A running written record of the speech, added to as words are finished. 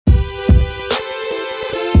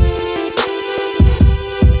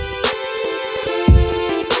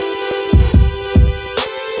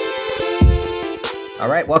All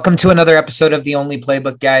right, welcome to another episode of The Only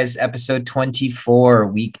Playbook, guys. Episode 24,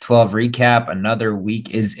 Week 12 recap. Another week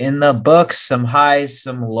is in the books. Some highs,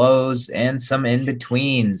 some lows, and some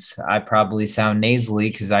in-betweens. I probably sound nasally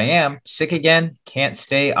because I am sick again. Can't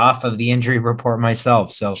stay off of the injury report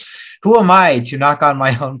myself. So who am I to knock on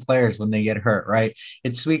my own players when they get hurt, right?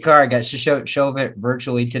 It's Sweet Car. I got to show it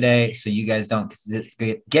virtually today so you guys don't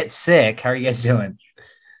get sick. How are you guys doing?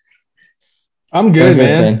 I'm good,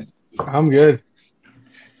 man. I'm good.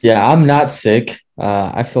 Yeah, I'm not sick.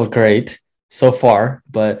 I feel great so far,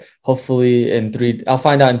 but hopefully I'll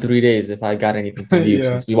find out in 3 days if I got anything from you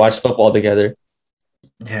since we watched football together.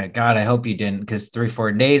 Yeah, God, I hope you didn't, because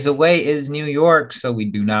 3-4 days away is New York, so we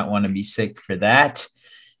do not want to be sick for that.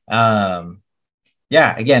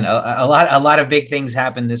 Again, a lot of big things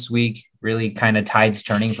happened this week. Really, kind of tides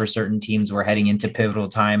turning for certain teams. We're heading into pivotal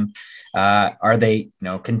time. Are they,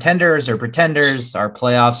 contenders or pretenders? Are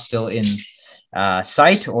playoffs still in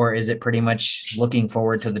sight, or is it pretty much looking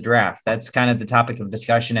forward to the draft? That's kind of the topic of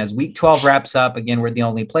discussion as week 12 wraps up. Again, we're The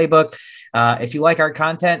Only Playbook. If you like our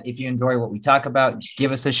content, if you enjoy what we talk about,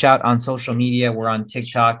 give us a shout on social media. We're on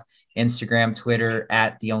TikTok, Instagram, Twitter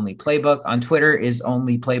at The Only Playbook. On Twitter is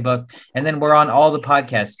Only Playbook. And then we're on all the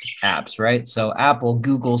podcast apps, right? So Apple,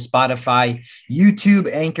 Google, Spotify, YouTube,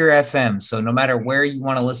 Anchor FM. So no matter where you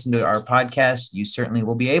want to listen to our podcast, you certainly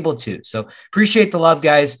will be able to. So appreciate the love,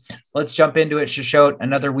 guys. Let's jump into it. Shishot,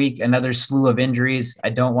 another week, another slew of injuries. I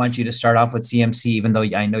don't want you to start off with CMC, even though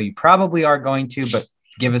I know you probably are going to, but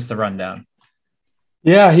give us the rundown.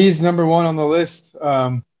 Yeah, he's number one on the list.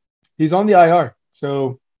 He's on the IR.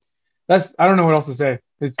 So I don't know what else to say.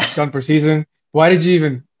 It's done for season. Why did you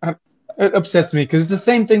even it upsets me because it's the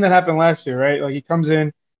same thing that happened last year, right? Like he comes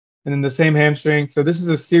in and then the same hamstring. So this is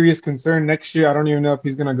a serious concern next year. I don't even know if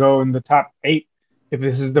he's going to go in the top 8 if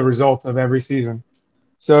this is the result of every season.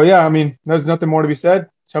 So yeah, I mean, there's nothing more to be said.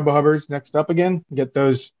 Chuba Hubbard's next up again. Get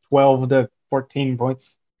those 12 to 14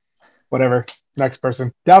 points. Whatever. Next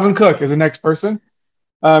person. Dalvin Cook is the next person.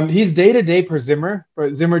 He's day-to-day per Zimmer,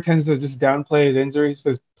 but Zimmer tends to just downplay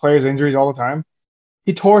his players' injuries all the time.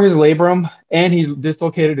 He tore his labrum and he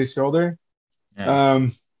dislocated his shoulder. Yeah.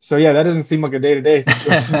 So yeah, that doesn't seem like a day-to-day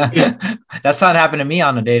situation. That's not happened to me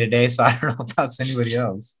on a day-to-day, so I don't know if that's anybody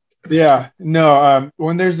else. Yeah, no.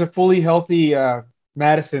 When there's a fully healthy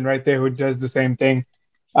Madison right there who does the same thing,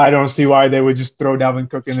 I don't see why they would just throw Dalvin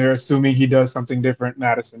Cook in there, assuming he does something different.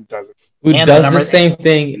 Madison doesn't. Who does the same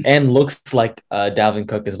thing and looks like Dalvin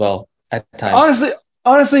Cook as well at times.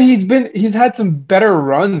 Honestly, he's had some better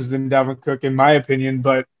runs than Dalvin Cook, in my opinion,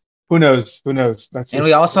 but who knows? And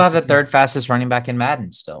we also have the third fastest running back in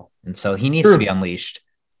Madden still, and so he needs to be unleashed.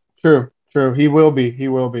 True. He will be.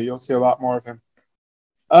 You'll see a lot more of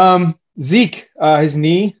him. Zeke, his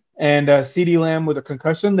knee, and CeeDee Lamb with a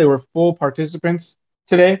concussion. They were full participants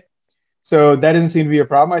today, so that doesn't seem to be a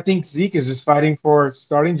problem. I think Zeke is just fighting for a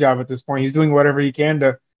starting job at this point. He's doing whatever he can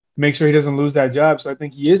to make sure he doesn't lose that job. So I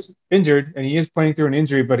think he is injured and he is playing through an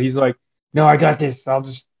injury, but he's like, no, I got this. I'll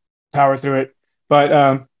just power through it.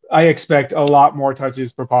 But I expect a lot more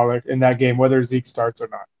touches for Pollard in that game, whether Zeke starts or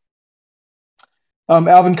not.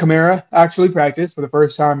 Alvin Kamara actually practiced for the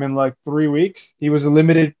first time in like 3 weeks. He was a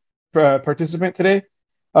limited participant today.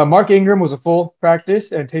 Mark Ingram was a full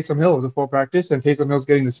practice, and Taysom Hill was a full practice, and Taysom Hill's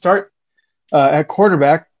getting the start at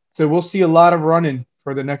quarterback. So we'll see a lot of running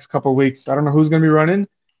for the next couple of weeks. I don't know who's going to be running,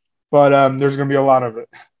 but there's going to be a lot of it.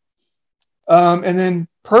 And then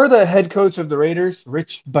per the head coach of the Raiders,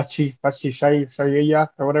 Rich Shaya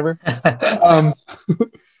or whatever,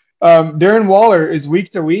 Darren Waller is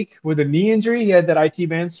week to week with a knee injury. He had that IT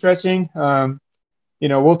band stretching.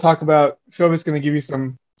 We'll talk about – Shova's going to give you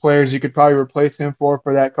some players you could probably replace him for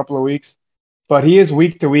that couple of weeks. But he is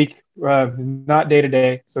week to week, not day to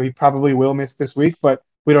day. So he probably will miss this week, but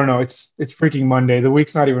we don't know. It's freaking Monday. The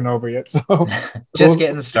week's not even over yet. So just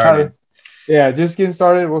getting started. Just getting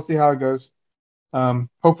started. We'll see how it goes.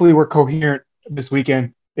 Hopefully we're coherent this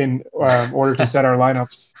weekend in order to set our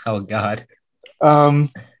lineups. Oh God.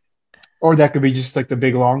 Or that could be just like the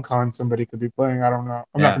big long con somebody could be playing. I don't know.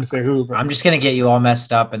 I'm not going to say who. But I'm just going to get you all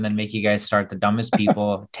messed up and then make you guys start the dumbest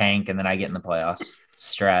people, tank, and then I get in the playoffs.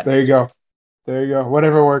 Strat. There you go.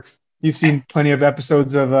 Whatever works. You've seen plenty of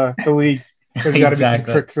episodes of the league. There's got to be some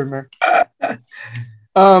tricks in there.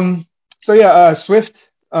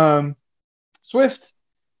 Swift. Swift.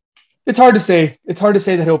 It's hard to say. It's hard to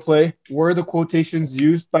say that he'll play. Were the quotations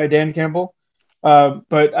used by Dan Campbell?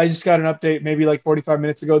 But I just got an update maybe like 45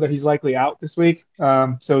 minutes ago that he's likely out this week.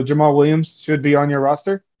 So Jamal Williams should be on your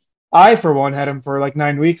roster. I, for one, had him for like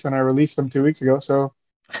 9 weeks and I released him 2 weeks ago. So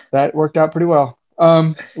that worked out pretty well.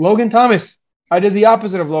 Logan Thomas I did the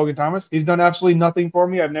opposite of Logan Thomas. He's done absolutely nothing for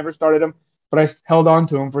me. I've never started him, but I held on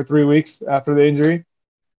to him for 3 weeks after the injury.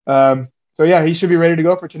 So yeah, he should be ready to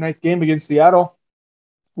go for tonight's game against Seattle.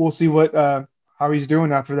 We'll see how he's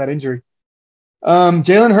doing after that injury.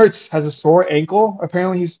 Jalen Hurts has a sore ankle.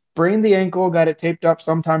 Apparently, he sprained the ankle, got it taped up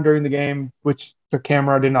sometime during the game, which the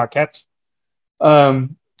camera did not catch.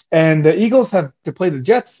 And the Eagles have to play the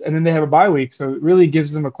Jets, and then they have a bye week, so it really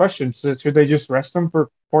gives them a question. So should they just rest him for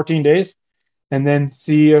 14 days and then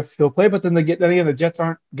see if he'll play? But then then again, the Jets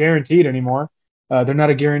aren't guaranteed anymore. They're not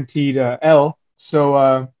a guaranteed L. So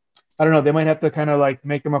I don't know. They might have to kind of like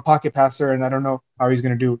make him a pocket passer, and I don't know how he's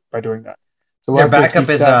going to do by doing that. So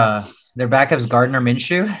their backup's Gardner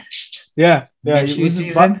Minshew. Yeah. Minshew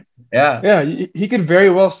season. Yeah. He could very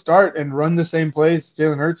well start and run the same plays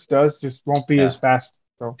Jalen Hurts does, just won't be as fast.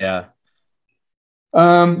 So yeah.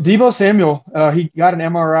 Deebo Samuel, he got an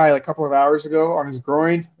MRI like a couple of hours ago on his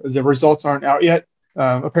groin. The results aren't out yet.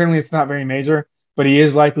 Apparently, it's not very major, but he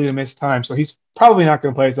is likely to miss time, so he's probably not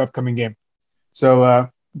going to play his upcoming game. So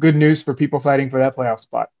good news for people fighting for that playoff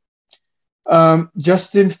spot.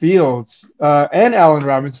 Justin Fields and Allen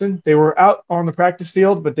Robinson, they were out on the practice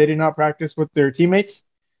field, but they did not practice with their teammates.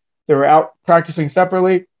 They were out practicing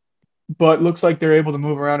separately, but looks like they're able to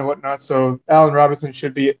move around and whatnot. So Allen Robinson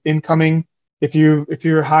should be incoming. If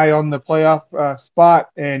you're high on the playoff spot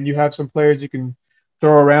and you have some players you can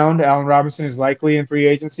throw around, Allen Robinson is likely in free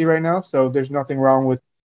agency right now. So there's nothing wrong with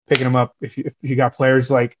picking him up if you got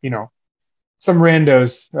players like, some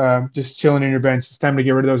randos just chilling in your bench. It's time to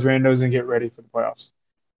get rid of those randos and get ready for the playoffs.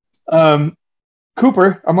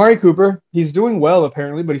 Amari Cooper, he's doing well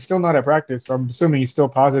apparently, but he's still not at practice. So I'm assuming he's still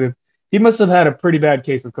positive. He must have had a pretty bad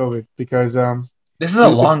case of COVID because this is a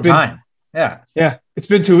long time. Yeah. Yeah. It's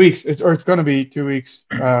been 2 weeks. It's going to be 2 weeks.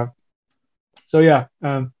 So yeah,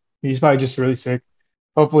 he's probably just really sick.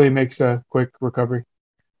 Hopefully he makes a quick recovery.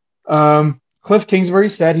 Cliff Kingsbury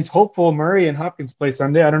said he's hopeful Murray and Hopkins play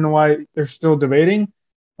Sunday. I don't know why they're still debating.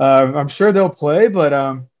 I'm sure they'll play,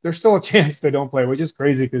 but there's still a chance they don't play, which is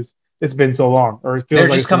crazy because it's been so long. Or it feels they're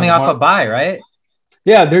like just coming off a bye, right?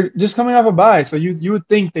 Yeah, they're just coming off a bye. So you would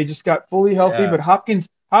think they just got fully healthy, but Hopkins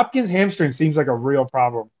hamstring seems like a real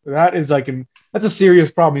problem. That's a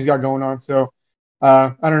serious problem he's got going on. So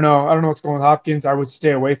I don't know. I don't know what's going on with Hopkins. I would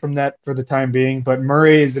stay away from that for the time being. But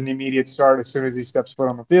Murray is an immediate start as soon as he steps foot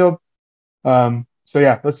on the field. So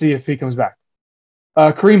yeah, let's see if he comes back.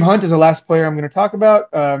 Kareem Hunt is the last player I'm going to talk about.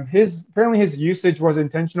 Apparently his usage was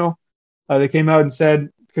intentional. They came out and said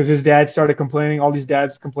because his dad started complaining. All these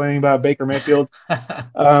dads complaining about Baker Mayfield.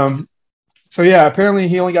 So yeah, apparently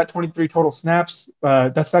he only got 23 total snaps.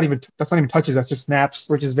 That's not even touches. That's just snaps,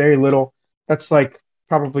 which is very little. That's like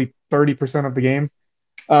probably 30% of the game.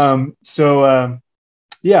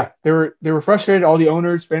 Yeah, they were frustrated. All the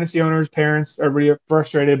owners, fantasy owners, parents, everybody are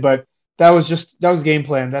frustrated. But that was game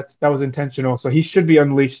plan. That was intentional. So he should be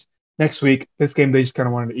unleashed next week. This game they just kind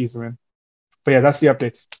of wanted to ease him in. But yeah, that's the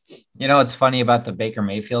updates. It's funny about the Baker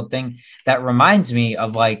Mayfield thing. That reminds me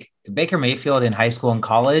of like Baker Mayfield in high school and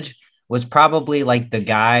college was probably like the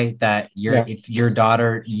guy that if your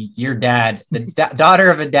daughter, your dad, the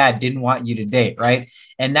daughter of a dad didn't want you to date, right?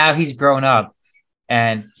 And now he's grown up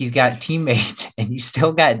and he's got teammates and he's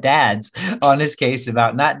still got dads on his case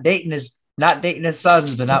about not dating his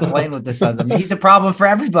sons, but not playing with the sons. I mean, he's a problem for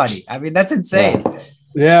everybody. I mean, that's insane.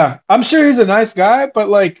 Yeah. I'm sure he's a nice guy, but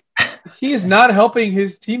like he is not helping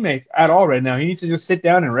his teammates at all right now. He needs to just sit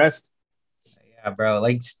down and rest. Yeah, bro.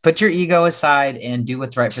 Like put your ego aside and do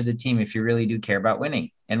what's right for the team if you really do care about winning.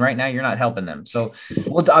 And right now you're not helping them. So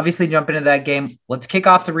we'll obviously jump into that game. Let's kick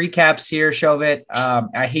off the recaps here, Shovit.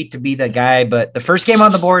 I hate to be the guy, but the first game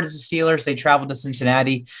on the board is the Steelers. They traveled to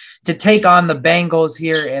Cincinnati to take on the Bengals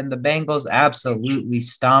here, and the Bengals absolutely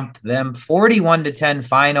stomped them 41-10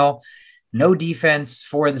 final. No defense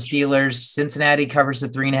for the Steelers. Cincinnati covers the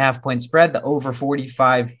 3.5-point spread. The over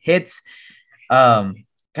 45 hits.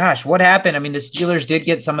 Gosh, what happened? I mean, the Steelers did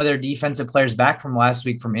get some of their defensive players back from last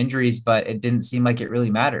week from injuries, but it didn't seem like it really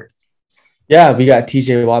mattered. Yeah, we got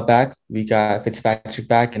TJ Watt back. We got Fitzpatrick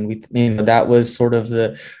back. And that was sort of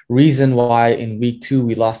the reason why in week 2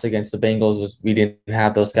 we lost against the Bengals was we didn't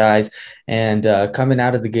have those guys. And coming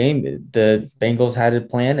out of the game, the Bengals had a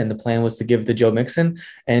plan, and the plan was to give it to Joe Mixon.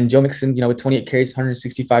 And Joe Mixon, with 28 carries,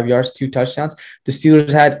 165 yards, 2 touchdowns. The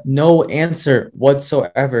Steelers had no answer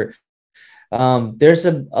whatsoever. There's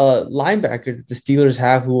a linebacker that the Steelers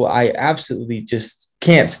have who I absolutely just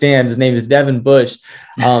can't stand. His name is Devin Bush.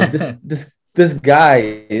 this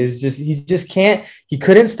guy is just he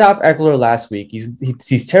couldn't stop Eckler last week.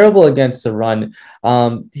 He's terrible against the run.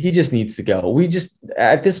 He just needs to go. We just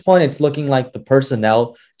at this point it's looking like the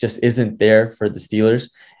personnel just isn't there for the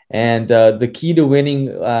Steelers. And the key to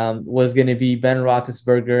winning was going to be Ben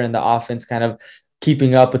Roethlisberger and the offense kind of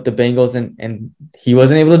keeping up with the Bengals, and he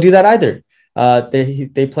wasn't able to do that either.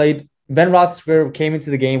 They played. Ben Roethlisberger came into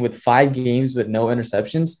the game with 5 games with no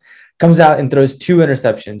interceptions, comes out and throws 2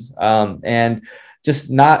 interceptions, and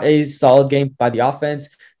just not a solid game by the offense.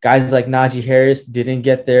 Guys like Najee Harris didn't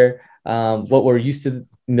get there. What we're used to,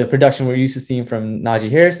 the production we're used to seeing from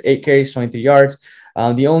Najee Harris, 8 carries, 23 yards.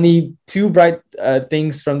 The only 2 bright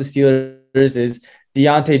things from the Steelers is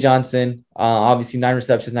Deontay Johnson, obviously 9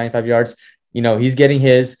 receptions, 95 yards. He's getting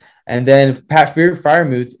his. And then Pat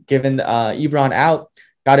Freiermuth, given Ebron out,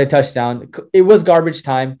 got a touchdown. It was garbage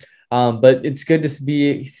time, but it's good to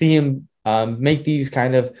see him make these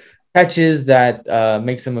kind of catches that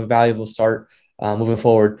makes him a valuable start moving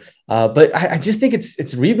forward. But I just think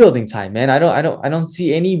it's rebuilding time, man. I don't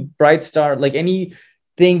see any bright star, like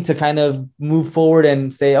anything to kind of move forward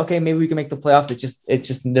and say, okay, maybe we can make the playoffs. It's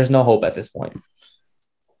just there's no hope at this point.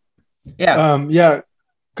 Yeah.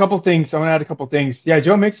 Couple things. I want to add a couple things. Yeah,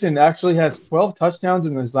 Joe Mixon actually has 12 touchdowns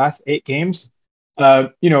in his last 8 games.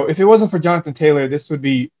 If it wasn't for Jonathan Taylor, this would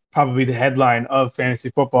be probably the headline of fantasy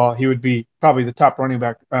football. He would be probably the top running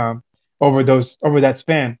back over that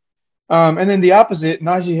span. And then the opposite,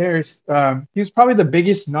 Najee Harris, he was probably the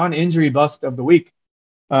biggest non-injury bust of the week.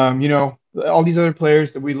 All these other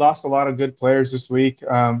players that we lost a lot of good players this week,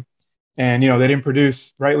 and they didn't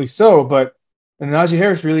produce, rightly so. But Najee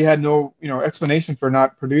Harris really had no explanation for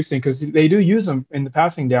not producing, because they do use him in the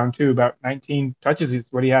passing down too. About 19 touches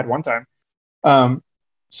is what he had one time.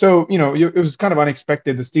 So it was kind of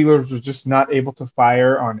unexpected. The Steelers was just not able to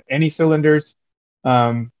fire on any cylinders.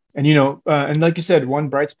 And like you said, one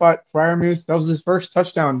bright spot, Freiermuth, that was his first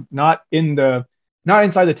touchdown, not inside the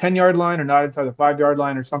 10-yard line or not inside the 5-yard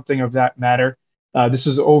line or something of that matter. This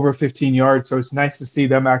was over 15 yards. So it's nice to see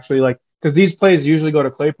them actually, because these plays usually go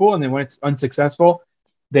to Claypool, and then when it's unsuccessful,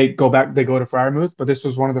 they go to Freiermuth. But this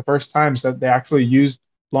was one of the first times that they actually used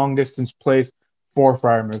long distance plays for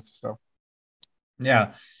Freiermuth. So.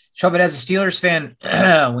 Yeah. But as a Steelers fan,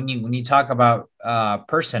 when you talk about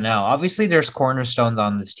personnel, obviously there's cornerstones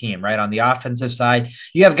on this team, right? On the offensive side,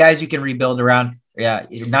 you have guys you can rebuild around. Yeah,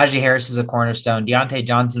 Najee Harris is a cornerstone. Deontay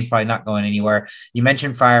Johnson's probably not going anywhere. You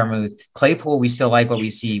mentioned Freiermuth. Claypool, we still like what we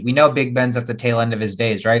see. We know Big Ben's at the tail end of his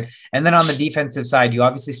days, right? And then on the defensive side, you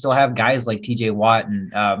obviously still have guys like TJ Watt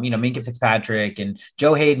and, Minkah Fitzpatrick and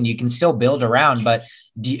Joe Hayden. You can still build around, but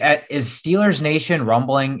is Steelers Nation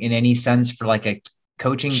rumbling in any sense for like a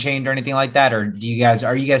coaching change or anything like that? Or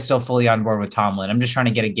are you guys still fully on board with Tomlin? I'm just trying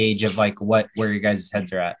to get a gauge of where your guys'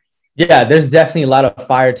 heads are at. Yeah, there's definitely a lot of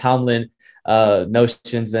fire Tomlin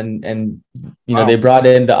notions, and they brought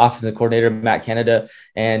in the offensive coordinator Matt Canada,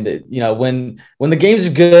 and when the games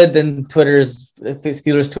are good, then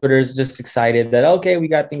Steelers Twitter is just excited that okay, we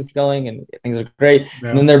got things going and things are great. Yeah.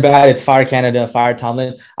 And then they're bad, it's fire Canada, fire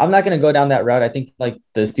Tomlin. I'm not going to go down that route. I think the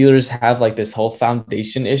Steelers have this whole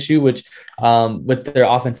foundation issue, which with their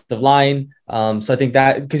offensive line. So I think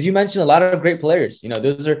that, because you mentioned a lot of great players,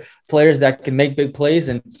 those are players that can make big plays,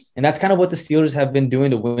 and that's kind of what the Steelers have been doing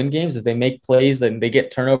to win games, is they make plays and they get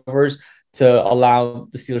turnovers to allow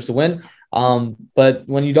the Steelers to win. But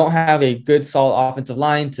when you don't have a good, solid offensive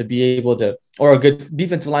line to be able to, or a good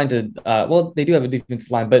defensive line to, they do have a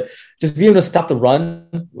defensive line, but just be able to stop the run,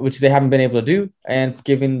 which they haven't been able to do, and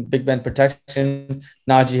giving Big Ben protection,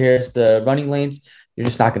 Najee Harris the running lanes, you're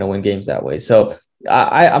just not going to win games that way. So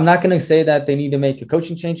I'm not going to say that they need to make a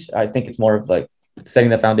coaching change. I think it's more of setting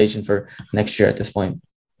the foundation for next year at this point.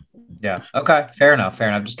 Yeah. Okay. Fair enough.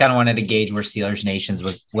 Just kind of wanted to gauge where Steelers Nations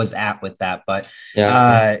was at with that, but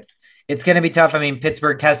it's going to be tough. I mean,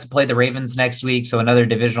 Pittsburgh has to play the Ravens next week, so another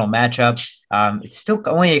divisional matchup. It's still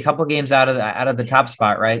only a couple games out of the top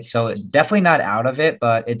spot, right? So definitely not out of it,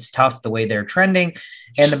 but it's tough the way they're trending.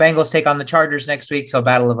 And the Bengals take on the Chargers next week, so a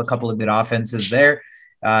battle of a couple of good offenses there.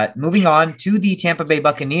 Moving on to the Tampa Bay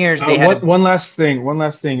Buccaneers. They had one last thing.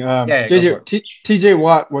 TJ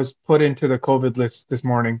Watt was put into the COVID list this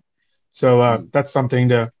morning, so that's something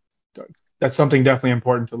definitely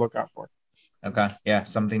important to look out for. Okay, yeah,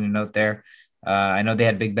 something to note there. I know they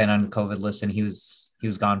had Big Ben on COVID list, and he was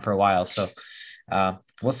gone for a while, so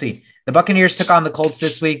we'll see. The Buccaneers took on the Colts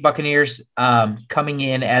this week. Buccaneers coming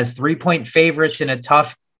in as 3-point favorites in a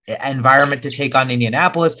tough environment to take on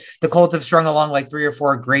Indianapolis. The Colts have strung along like 3 or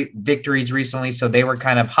 4 great victories recently, so they were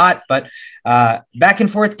kind of hot, but back and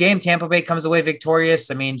forth game. Tampa Bay comes away victorious.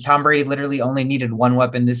 I mean, Tom Brady literally only needed one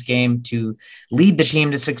weapon this game to lead the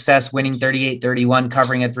team to success, winning 38-31,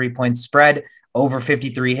 covering a 3-point spread, over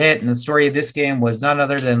 53 hit. And the story of this game was none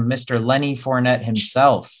other than Mr. Lenny Fournette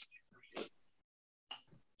himself.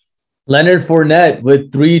 Leonard Fournette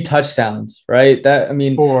with 3 touchdowns, right? That, I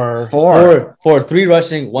mean, Four. 3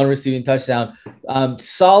 rushing, 1 receiving touchdown.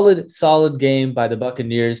 Solid game by the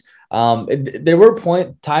Buccaneers. There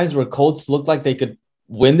were times where Colts looked like they could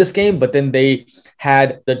win this game, but then they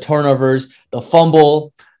had the turnovers, the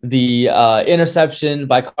fumble, the interception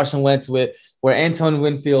by Carson Wentz where Antoine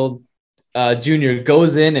Winfield Jr.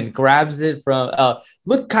 goes in and grabs it from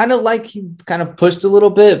looked kind of like he kind of pushed a little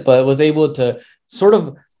bit, but was able to sort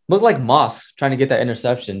of look like Moss trying to get that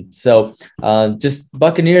interception. So just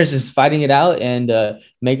Buccaneers just fighting it out and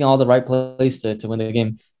making all the right plays to win the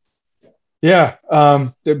game. Yeah,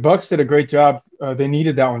 the Bucs did a great job. They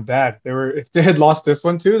needed that one bad. If they had lost this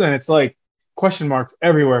one too, then it's like question marks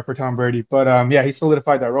everywhere for Tom Brady. But yeah, he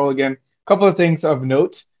solidified that role again. A couple of things of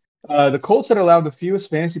note. The Colts had allowed the fewest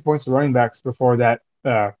fantasy points to running backs before that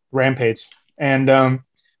rampage. And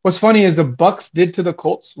what's funny is the Bucs did to the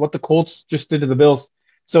Colts what the Colts just did to the Bills.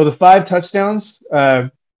 So the 5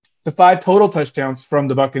 total touchdowns from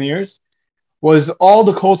the Buccaneers was all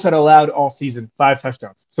the Colts had allowed all season, 5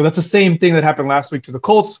 touchdowns. So that's the same thing that happened last week to the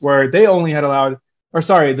Colts, where they only had allowed,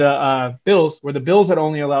 the Bills, where the Bills had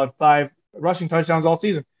only allowed 5 rushing touchdowns all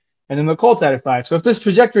season. And then the Colts added 5. So if this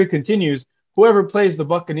trajectory continues, whoever plays the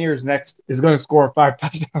Buccaneers next is going to score 5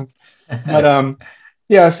 touchdowns. But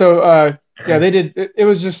they did. It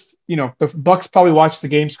was just, the Bucs probably watched the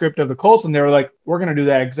game script of the Colts and they were like, we're going to do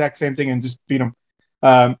that exact same thing and just beat them.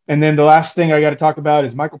 And then the last thing I got to talk about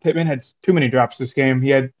is Michael Pittman had too many drops this game. He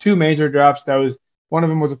had 2 major drops. One of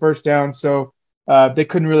them was a first down. So they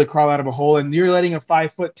couldn't really crawl out of a hole. And you're letting a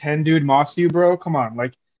 5'10" dude moss you, bro. Come on.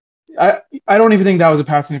 Like, I don't even think that was a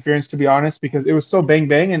pass interference, to be honest, because it was so bang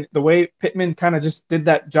bang. And the way Pittman kind of just did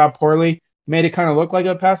that job poorly made it kind of look like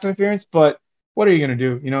a pass interference. But what are you going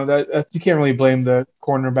to do? That you can't really blame the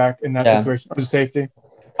cornerback in that situation or the safety.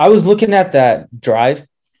 I was looking at that drive.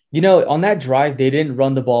 On that drive, they didn't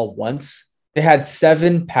run the ball once. They had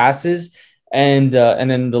 7 passes, and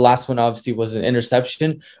then the last one obviously was an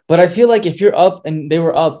interception. But I feel like if you're up, and they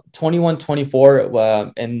were up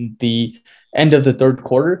 21-24 in the end of the third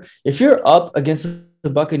quarter, if you're up against the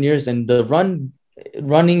Buccaneers and the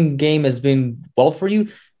running game has been well for you,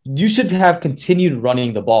 you should have continued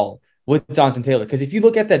running the ball with Jonathan Taylor. Because if you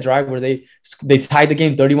look at that drive where they tied the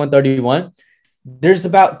game 31-31, there's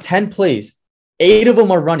about 10 plays. 8 of them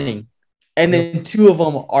are running, and then 2 of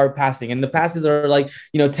them are passing. And the passes are like,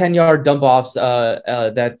 10-yard dump offs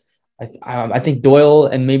that I think Doyle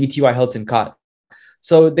and maybe T.Y. Hilton caught.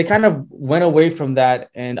 So they kind of went away from that,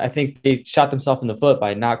 and I think they shot themselves in the foot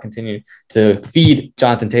by not continuing to feed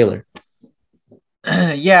Jonathan Taylor.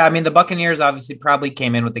 Yeah, I mean, the Buccaneers obviously probably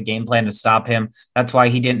came in with the game plan to stop him. That's why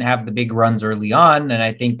he didn't have the big runs early on, and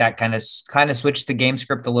I think that kind of switched the game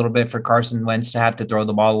script a little bit for Carson Wentz to have to throw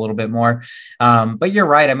the ball a little bit more. But you're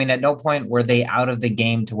right. I mean, at no point were they out of the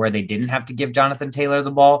game to where they didn't have to give Jonathan Taylor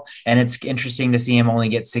the ball, and it's interesting to see him only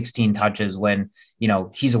get 16 touches when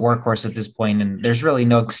he's a workhorse at this point, and there's really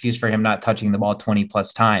no excuse for him not touching the ball 20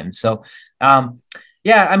 plus times. So,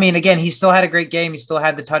 yeah, I mean, again, he still had a great game. He still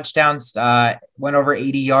had the touchdowns, went over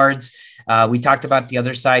 80 yards. We talked about the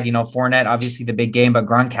other side, Fournette, obviously the big game, but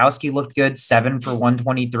Gronkowski looked good, 7 for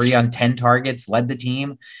 123 on 10 targets, led the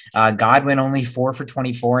team. Godwin only 4 for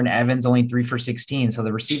 24 and Evans only 3 for 16. So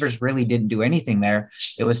the receivers really didn't do anything there.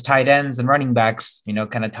 It was tight ends and running backs,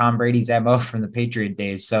 kind of Tom Brady's MO from the Patriot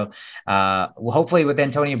days. So hopefully with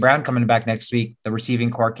Antonio Brown coming back next week, the receiving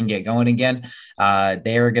core can get going again.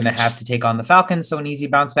 They are going to have to take on the Falcons. So an easy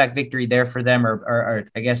bounce back victory there for them, or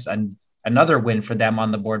I guess another win for them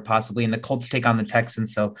on the board possibly, and the Colts take on the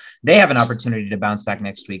Texans, so they have an opportunity to bounce back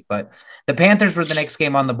next week. But the Panthers were the next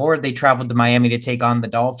game on the board. They traveled to Miami to take on the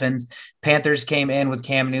Dolphins. Panthers came in with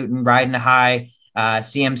Cam Newton riding high.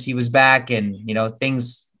 CMC was back, and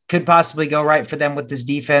things could possibly go right for them with this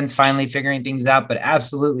defense finally figuring things out, but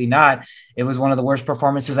absolutely not. It was one of the worst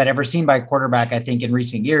performances I'd ever seen by a quarterback, I think, in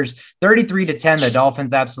recent years. 33-10, the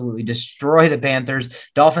Dolphins absolutely destroy the Panthers.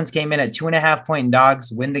 Dolphins came in at 2.5-point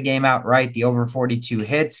dogs, win the game outright. The over 42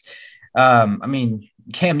 hits. I mean,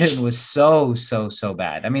 Cam Newton was so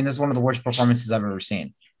bad. I mean, this is one of the worst performances I've ever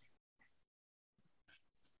seen.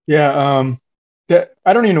 Yeah,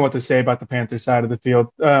 I don't even know what to say about the Panthers side of the field.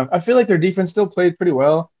 I feel like their defense still played pretty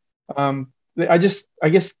well. I guess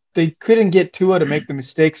they couldn't get Tua to make the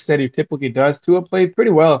mistakes that he typically does. Tua played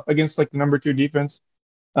pretty well against like the number 2 defense.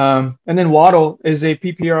 And then Waddle is a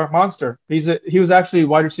PPR monster. He was actually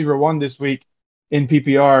wide receiver 1 this week in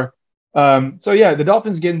PPR. So yeah, the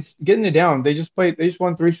Dolphins getting it down. They just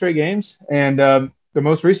won 3 straight games, and the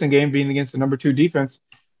most recent game being against the number 2 defense.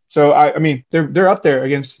 So I mean they're up there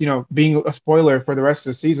against being a spoiler for the rest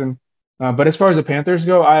of the season. But as far as the Panthers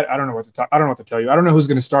go, I don't know I don't know what to tell you. I don't know who's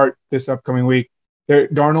going to start this upcoming week.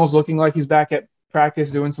 Darnold's looking like he's back at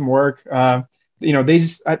practice doing some work. They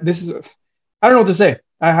just I don't know what to say.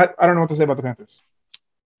 I don't know what to say about the Panthers.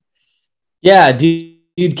 Yeah,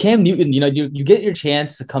 dude, Cam Newton, you get your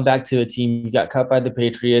chance to come back to a team. You got cut by the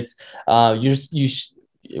Patriots.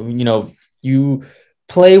 You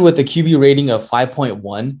play with a QB rating of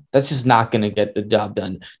 5.1. That's just not going to get the job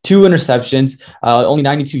done. 2 interceptions, only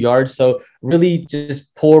 92 yards. So really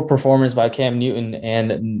just poor performance by Cam Newton,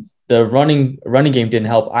 and the running game didn't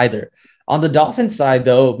help either. On the Dolphins side,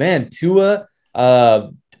 though, man, Tua,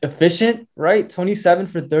 efficient, right? 27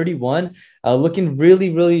 for 31, looking really,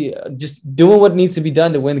 really just doing what needs to be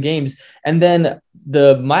done to win the games. And then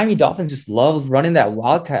the Miami Dolphins just love running that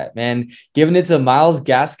wildcat, man, giving it to Myles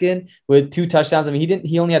Gaskin with 2 touchdowns. I mean,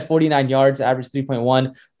 he only had 49 yards, average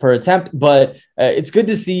 3.1 per attempt, but it's good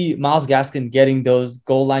to see Myles Gaskin getting those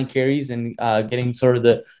goal line carries and getting sort of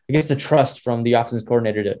the trust from the offensive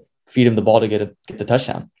coordinator to feed him the ball to get the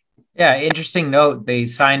touchdown. Yeah, interesting note. They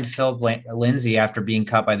signed Philip Lindsay after being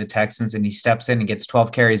cut by the Texans, and he steps in and gets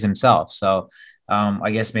 12 carries himself. So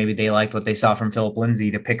I guess maybe they liked what they saw from Philip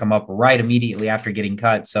Lindsay to pick him up right immediately after getting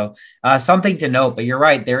cut. So something to note, but you're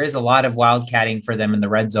right. There is a lot of wildcatting for them in the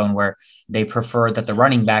red zone where they prefer that the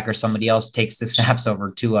running back or somebody else takes the snaps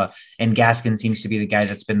over Tua, and Gaskin seems to be the guy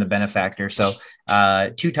that's been the benefactor. So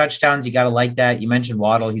 2 touchdowns, you got to like that. You mentioned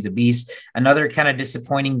Waddle. He's a beast. Another kind of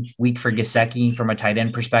disappointing week for Gesicki from a tight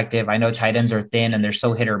end perspective. I know tight ends are thin and they're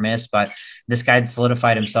so hit or miss, but this guy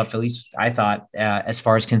solidified himself, at least I thought, as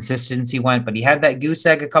far as consistency went. But he had that goose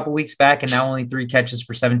egg a couple weeks back, and now only 3 catches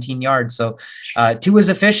for 17 yards. So Tua is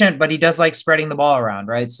efficient, but he does like spreading the ball around,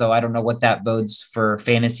 right? So I don't know what that bodes for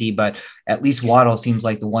fantasy, but at least Waddle seems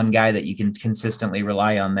like the one guy that you can consistently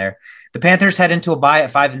rely on there. The Panthers head into a bye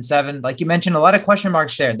at 5-7. Like you mentioned, a lot of question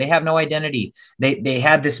marks there. They have no identity. They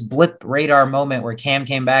had this blip radar moment where Cam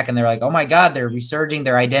came back and they're like, oh my God, they're resurging.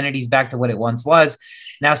 Their identity's back to what it once was.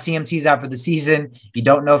 Now CMC's out for the season. You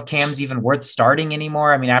don't know if Cam's even worth starting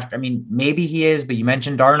anymore. Maybe he is, but you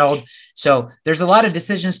mentioned Darnold. So there's a lot of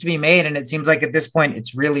decisions to be made. And it seems like at this point,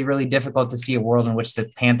 it's really, really difficult to see a world in which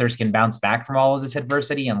the Panthers can bounce back from all of this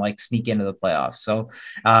adversity and like sneak into the playoffs. So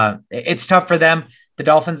it's tough for them. The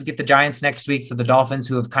Dolphins get the Giants next week. So the Dolphins,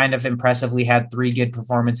 who have kind of impressively had 3 good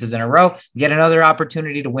performances in a row, get another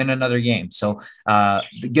opportunity to win another game. So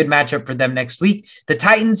good matchup for them next week. The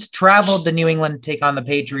Titans traveled to New England to take on the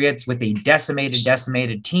Patriots with a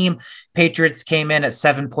decimated team. Patriots came in at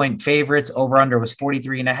 7-point favorites. Over under was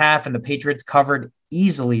 43.5, and the Patriots covered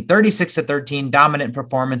easily 36-13, dominant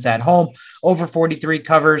performance at home, over 43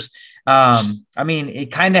 covers.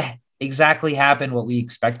 It kind of exactly happened what we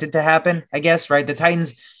expected to happen, I guess, right? The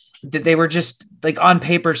Titans, they were just like on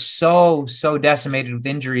paper so decimated with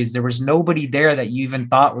injuries. There was nobody there that you even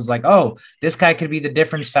thought was like, oh, this guy could be the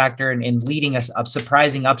difference factor in leading us a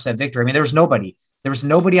surprising upset victory. I mean, there was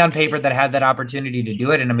nobody on paper that had that opportunity to do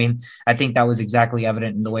it. And I think that was exactly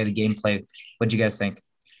evident in the way the game played. What'd you guys think?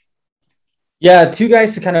 Yeah, 2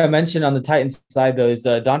 guys to kind of mention on the Titans side, though, is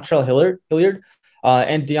Dontrell Hilliard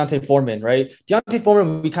and D'Onta Foreman, right? D'Onta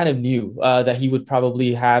Foreman, we kind of knew that he would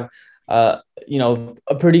probably have,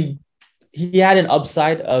 he had an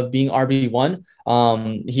upside of being RB1.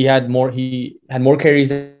 He had more carries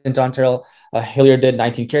than Dontrell. Hilliard did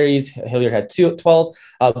 19 carries. Hilliard had 12.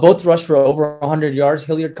 Both rushed for over 100 yards.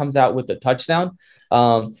 Hilliard comes out with a touchdown.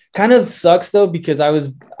 Kind of sucks though, because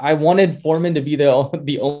I wanted Foreman to be the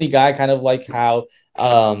only guy, kind of like how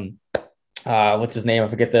what's his name? I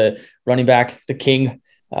forget the running back, the king.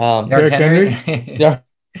 Derrick Henry.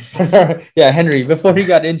 Yeah, Henry, before he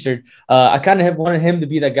got injured. I kind of wanted him to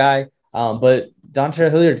be that guy. But Dontrell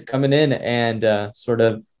Hilliard coming in and sort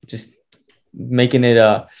of just making it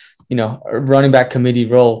a running back committee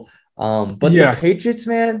role. But the Patriots,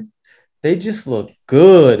 man, they just look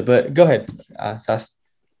good. But go ahead, Sas.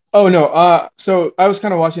 Oh no. So I was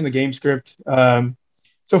kind of watching the game script.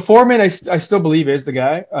 So Foreman, I still believe is the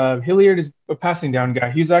guy. Hilliard is a passing down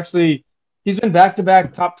guy. He's been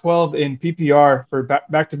back-to-back top 12 in PPR for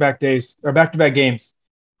back-to-back days or back-to-back games.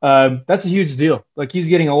 That's a huge deal. Like he's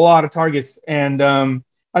getting a lot of targets, and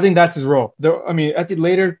I think that's his role. At the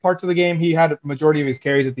later parts of the game, he had a majority of his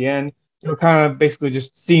carries at the end. You're kind of basically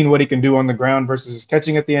just seeing what he can do on the ground versus just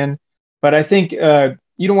catching at the end. But I think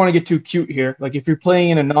you don't want to get too cute here. Like if you're playing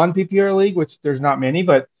in a non-PPR league, which there's not many,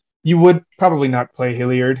 but you would probably not play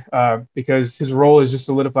Hilliard because his role is just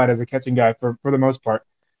solidified as a catching guy for the most part.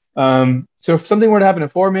 So if something were to happen to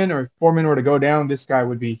Foreman or if Foreman were to go down, this guy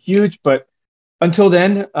would be huge. But until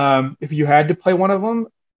then, if you had to play one of them,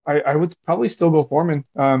 I would probably still go Foreman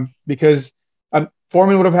because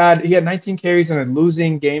Foreman he had 19 carries and a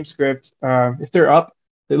losing game script. If they're up,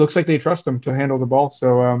 it looks like they trust him to handle the ball.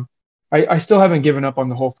 So I still haven't given up on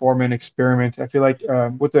the whole Foreman experiment. I feel like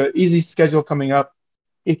with the easy schedule coming up,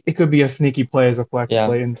 it could be a sneaky play as a flex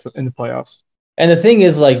play in the playoffs. And the thing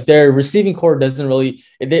is, like, their receiving core doesn't really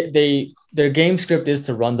their game script is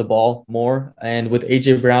to run the ball more. And with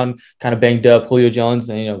AJ Brown kind of banged up, Julio Jones,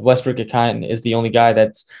 and Westbrook is the only guy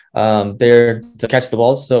that's there to catch the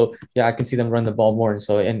balls. So yeah, I can see them run the ball more. And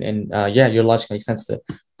so your logic makes sense to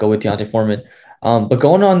go with Deontay Foreman. But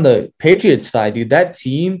going on the Patriots side, dude, that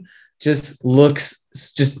team just looks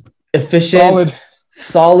just efficient.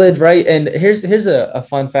 Solid, right? And here's a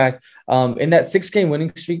fun fact. In that 6-game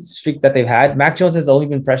winning streak that they've had, Mac Jones has only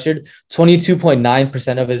been pressured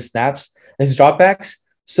 22.9% of his snaps, his dropbacks.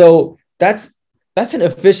 So that's an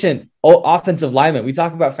efficient offensive lineman. We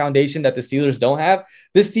talk about foundation that the Steelers don't have.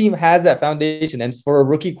 This team has that foundation. And for a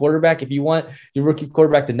rookie quarterback, if you want your rookie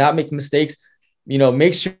quarterback to not make mistakes,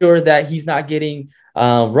 make sure that he's not getting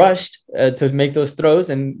rushed to make those throws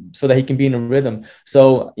and so that he can be in a rhythm.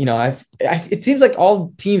 So, it seems like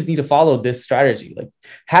all teams need to follow this strategy. Like,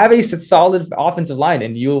 have a solid offensive line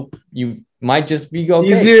and you might just be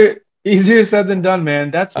okay. Easier said than done, man.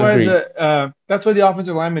 That's why the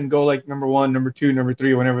offensive linemen go like number 1, number 2, number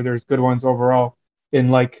 3 whenever there's good ones overall in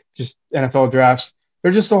like just NFL drafts.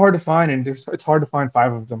 They're just so hard to find, and it's hard to find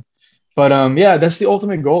 5 of them. But that's the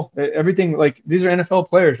ultimate goal. Everything, like, these are NFL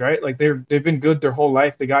players, right? Like they've been good their whole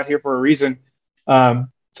life. They got here for a reason.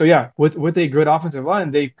 So yeah, with a good offensive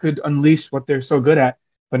line, they could unleash what they're so good at.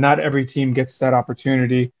 But not every team gets that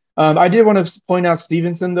opportunity. I did want to point out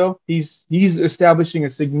Stevenson though. He's establishing a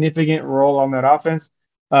significant role on that offense,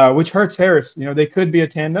 which hurts Harris. They could be a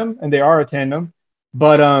tandem, and they are a tandem.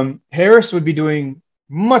 But Harris would be doing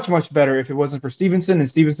much, much better if it wasn't for Stevenson, and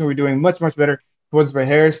Stevenson would be doing much, much better if it wasn't for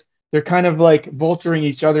Harris. They're kind of like vulturing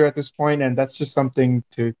each other at this point, and that's just something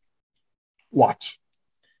to watch.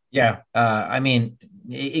 Yeah,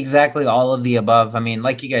 exactly all of the above.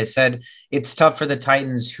 Like you guys said, it's tough for the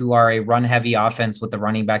Titans, who are a run-heavy offense with the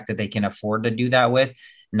running back that they can afford to do that with,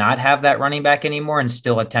 not have that running back anymore and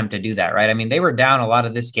still attempt to do that, right? They were down a lot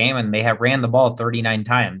of this game, and they have ran the ball 39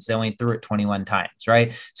 times. They only threw it 21 times,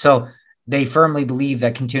 right? So they firmly believe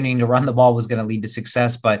that continuing to run the ball was going to lead to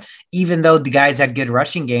success. But even though the guys had good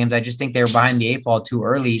rushing games, I just think they were behind the 8 ball too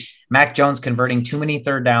early. Mac Jones converting too many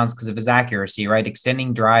third downs because of his accuracy, right?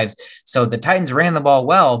 Extending drives. So the Titans ran the ball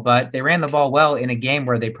well, but they ran the ball well in a game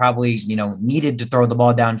where they probably, needed to throw the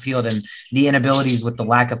ball downfield, and the inabilities with the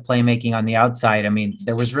lack of playmaking on the outside.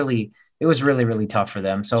 It was really, really tough for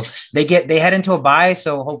them. So they head into a bye.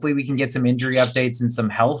 So hopefully we can get some injury updates and some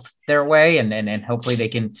health their way. And hopefully they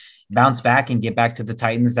can bounce back and get back to the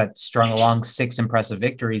Titans that strung along 6 impressive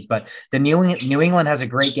victories. But the New England has a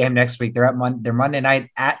great game next week. They're they're Monday night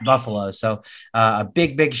at Buffalo. So a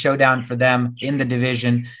big showdown for them in the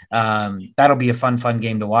division. That'll be a fun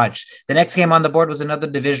game to watch. The next game on the board was another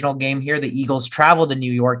divisional game here. The Eagles traveled to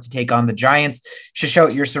New York to take on the Giants.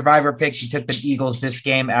 Shishot, your survivor pick, you took the Eagles this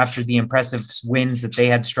game after the impressive wins that they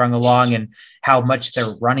had strung along and how much their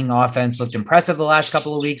running offense looked impressive the last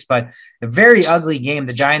couple of weeks, but a very ugly game.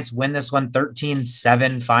 The Giants win this one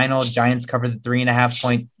 13-7 final. Giants cover the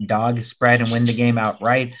 3.5-point dog spread and win the game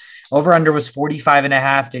outright. Over under was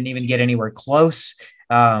 45.5. Didn't even get anywhere close.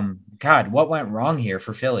 God, what went wrong here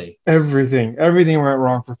for Philly? Everything went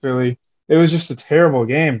wrong for Philly. It was just a terrible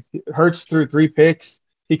game. Hurts threw 3 picks.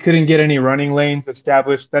 He couldn't get any running lanes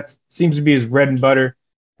established. That seems to be his bread and butter.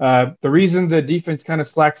 The reason the defense kind of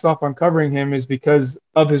slacks off on covering him is because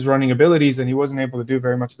of his running abilities, and he wasn't able to do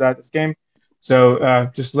very much of that this game. So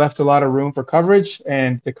just left a lot of room for coverage,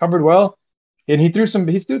 and they covered well. And he threw some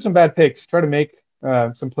bad picks, tried to make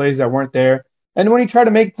some plays that weren't there. And when he tried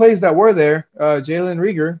to make plays that were there, Jalen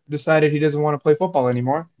Reagor decided he doesn't want to play football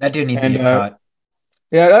anymore. That dude needs to get caught.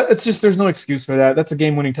 Yeah, it's just there's no excuse for that. That's a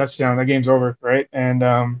game-winning touchdown. That game's over, right?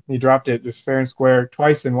 And he dropped it just fair and square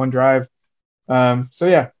twice in one drive. One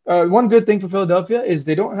good thing for Philadelphia is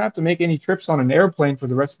they don't have to make any trips on an airplane for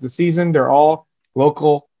the rest of the season. They're all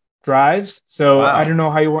local drives. So wow. I don't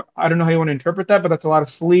know how you want to interpret that, but that's a lot of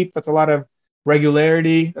sleep. That's a lot of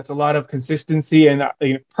regularity. That's a lot of consistency. And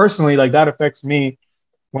personally, like, that affects me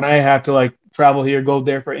when I have to like travel here, go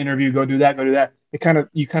there for interview, go do that, go do that.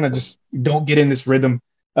 You kind of just don't get in this rhythm.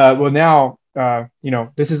 Well, now,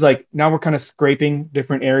 this is like, now we're kind of scraping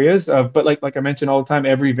different areas of, but like I mentioned all the time,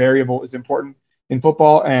 every variable is important in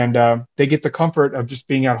football, and they get the comfort of just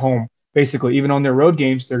being at home. Basically, even on their road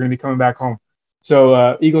games, they're going to be coming back home.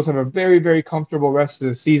 So Eagles have a very, very comfortable rest of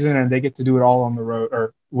the season, and they get to do it all on the road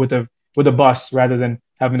or with a bus rather than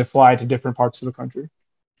having to fly to different parts of the country.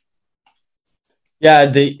 Yeah,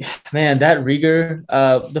 that Rieger,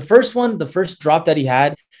 the first drop that he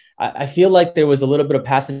had, I feel like there was a little bit of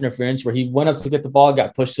pass interference where he went up to get the ball,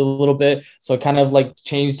 got pushed a little bit. So it kind of like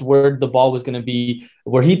changed where the ball was going to be,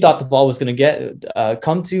 where he thought the ball was going to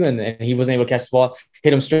come to, and he wasn't able to catch the ball,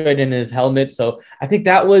 hit him straight in his helmet. So I think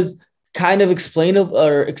that was kind of explainable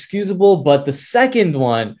or excusable. But the second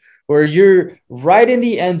one, where you're right in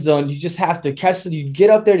the end zone, you just have to catch it. You get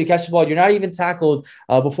up there to catch the ball. You're not even tackled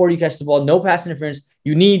before you catch the ball. No pass interference.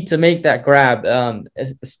 You need to make that grab,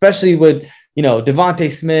 especially with Devontae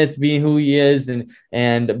Smith being who he is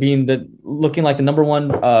and being looking like the number one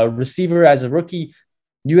receiver as a rookie.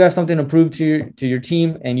 You have something to prove to your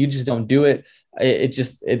team, and you just don't do it.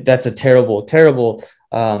 That's a terrible,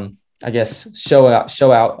 I guess show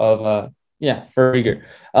out of. For Rieger.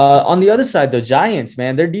 On the other side, the Giants,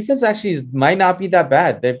 man, their defense actually might not be that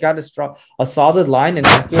bad. They've got a solid line, and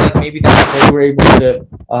I feel like maybe they were able to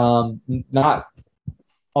not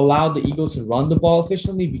allow the Eagles to run the ball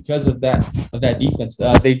efficiently because of that defense.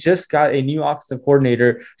 They just got a new offensive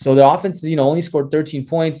coordinator, so the offense, only scored 13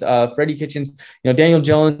 points. Freddie Kitchens, Daniel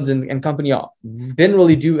Jones and company didn't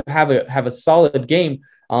really have a solid game,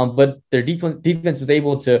 but their defense was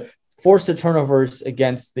able to force the turnovers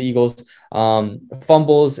against the Eagles,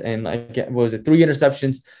 fumbles, and 3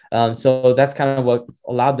 interceptions. So that's kind of what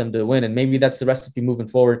allowed them to win. And maybe that's the recipe moving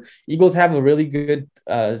forward. Eagles have a really good,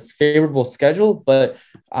 favorable schedule, but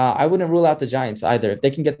I wouldn't rule out the Giants either. If they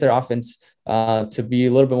can get their offense to be a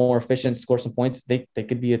little bit more efficient, score some points, they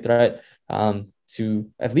could be a threat to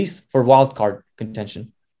at least for wild card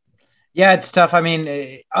contention. Yeah, it's tough. I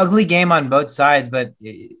mean, ugly game on both sides, but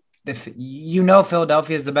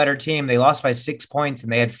Philadelphia is the better team. They lost by 6 points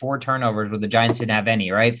and they had 4 turnovers where the Giants didn't have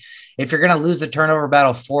any, right? If you're going to lose a turnover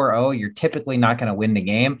battle 4-0, you're typically not going to win the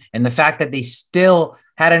game. And the fact that they still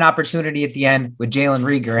had an opportunity at the end with Jalen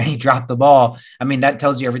Rieger and he dropped the ball, I mean, that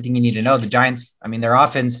tells you everything you need to know. The Giants, I mean, their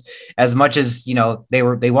offense, as much as,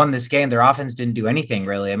 they won this game, their offense didn't do anything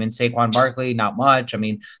really. I mean, Saquon Barkley, not much. I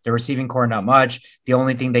mean, the receiving core, not much. The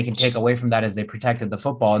only thing they can take away from that is they protected the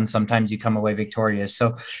football, and sometimes you come away victorious.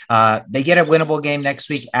 So they get a winnable game next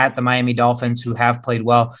week at the Miami Dolphins, who have played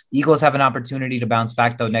well. Eagles have an opportunity to bounce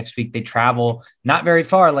back, though. Next week they travel not very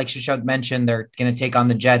far. Like Shishod mentioned, they're going to take on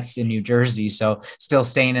the Jets in New Jersey. So still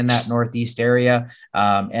staying in that Northeast area,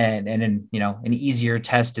 and in, an easier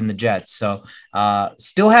test in the Jets. So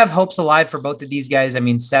still have hopes alive for both of these guys. I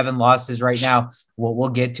mean, 7 losses right now. We'll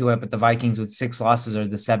get to it, but the Vikings with 6 losses are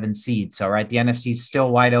the 7th seed. So, right, the NFC is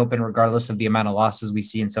still wide open regardless of the amount of losses we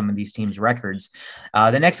see in some of these teams' records.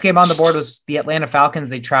 The next game on the board was the Atlanta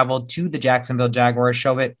Falcons. They traveled to the Jacksonville Jaguars.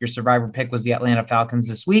 Shovit, your survivor pick was the Atlanta Falcons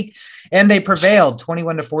this week, and they prevailed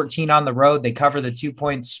 21-14 on the road. They cover the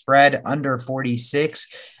 2-point spread under 46.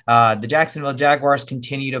 The Jacksonville Jaguars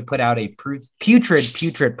continue to put out a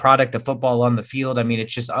putrid product of football on the field. I mean,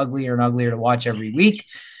 it's just uglier and uglier to watch every week.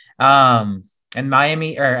 And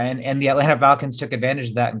Miami and the Atlanta Falcons took advantage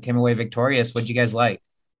of that and came away victorious. What'd you guys like?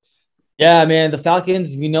 Yeah, man, the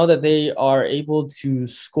Falcons, we know that they are able to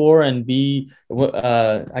score and be,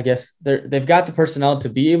 I guess they've got the personnel to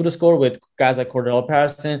be able to score with guys like Cordell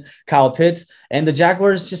Patterson, Kyle Pitts, and the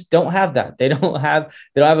Jaguars just don't have that. They don't have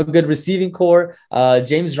a good receiving core.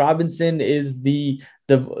 James Robinson is the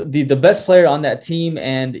best player on that team,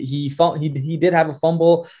 and he did have a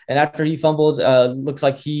fumble, and after he fumbled, looks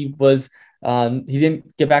like he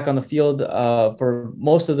didn't get back on the field for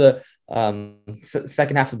most of the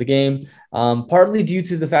second half of the game, partly due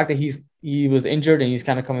to the fact that he was injured and he's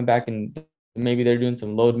kind of coming back, and maybe they're doing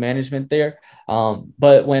some load management there.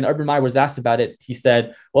 But when Urban Meyer was asked about it, he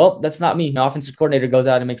said, "Well, that's not me. My offensive coordinator goes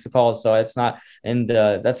out and makes the calls, so it's not, and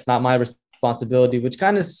that's not my responsibility," which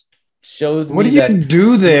kind of shows what me do you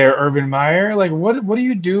do there, Urban Meyer? Like, what do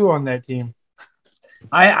you do on that team?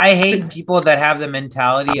 I hate people that have the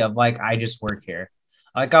mentality of like, I just work here.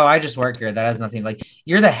 Like, oh, I just work here. That has nothing. Like,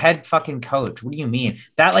 you're the head fucking coach. What do you mean?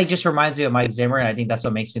 That like just reminds me of Mike Zimmer, and I think that's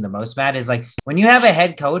what makes me the most mad is like when you have a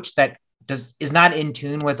head coach that is not in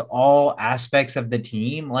tune with all aspects of the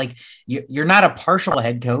team. Like you're not a partial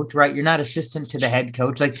head coach, right? You're not assistant to the head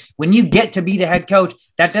coach. Like when you get to be the head coach,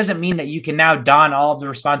 that doesn't mean that you can now don all of the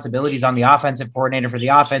responsibilities on the offensive coordinator for the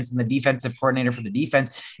offense and the defensive coordinator for the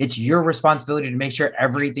defense. It's your responsibility to make sure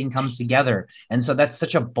everything comes together. And so that's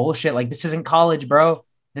such a bullshit. Like this isn't college, bro.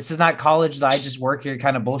 This is not college that I just work here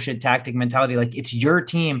kind of bullshit tactic mentality. Like it's your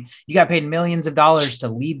team. You got paid millions of dollars to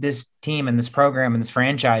lead this team and this program and this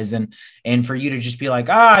franchise. And for you to just be like,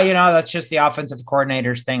 that's just the offensive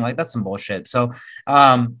coordinator's thing. Like that's some bullshit. So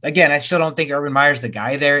again, I still don't think Urban Meyer's the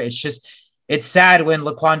guy there. It's sad when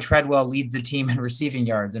Laquan Treadwell leads the team in receiving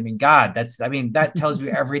yards. I mean, God, that tells you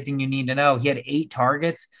everything you need to know. He had 8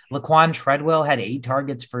 targets. Laquan Treadwell had 8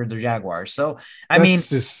 targets for the Jaguars. So,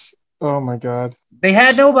 oh my God. They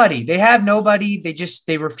had nobody. They have nobody.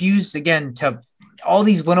 They refuse again to all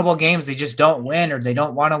these winnable games. They just don't win, or they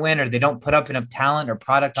don't want to win, or they don't put up enough talent or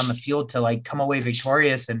product on the field to like come away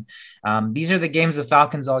victorious. And these are the games the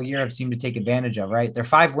Falcons all year have seemed to take advantage of, right? Their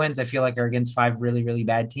 5 wins, I feel like, are against 5 really, really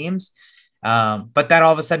bad teams. But that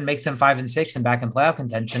all of a sudden makes them 5-6 and back in playoff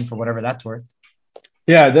contention for whatever that's worth.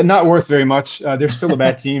 Yeah, they're not worth very much. They're still a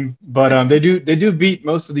bad team, but they do beat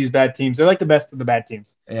most of these bad teams. They're like the best of the bad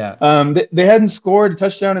teams. Yeah. They hadn't scored a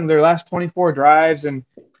touchdown in their last 24 drives, and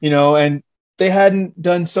they hadn't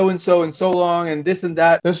done so and so in so long, and this and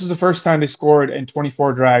that. This was the first time they scored in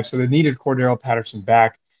 24 drives, so they needed Cordero Patterson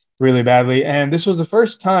back really badly. And this was the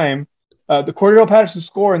first time the Cordero Patterson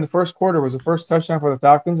score in the first quarter was the first touchdown for the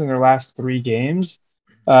Falcons in their last 3 games.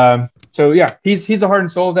 So yeah, he's the heart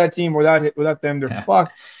and soul of that team. Without them, they're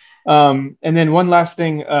fucked. And then one last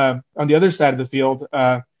thing on the other side of the field,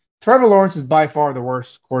 Trevor Lawrence is by far the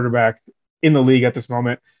worst quarterback in the league at this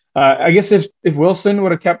moment. I guess if Wilson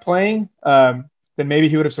would have kept playing, then maybe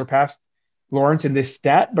he would have surpassed Lawrence in this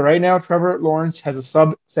stat. But right now, Trevor Lawrence has a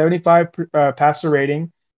sub 75 passer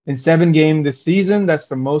rating in 7 games this season. That's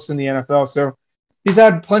the most in the NFL. So he's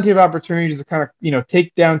had plenty of opportunities to kind of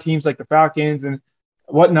take down teams like the Falcons and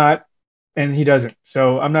whatnot, and he doesn't.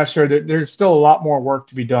 So I'm not sure that there's still a lot more work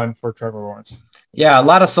to be done for Trevor Lawrence. Yeah, a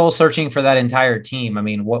lot of soul searching for that entire team. I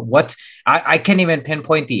mean, I can't even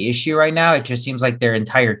pinpoint the issue right now. It just seems like their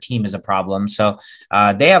entire team is a problem. So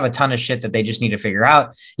they have a ton of shit that they just need to figure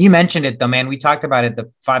out. You mentioned it though, man. We talked about it.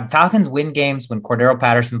 The Falcons win games when Cordero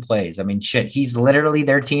Patterson plays. I mean, shit, he's literally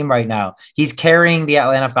their team right now. He's carrying the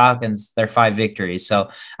Atlanta Falcons, their 5 victories. So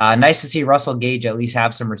nice to see Russell Gage at least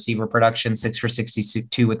have some receiver production, 6 for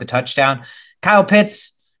 62 with the touchdown. Kyle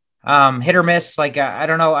Pitts, hit or miss. Like, I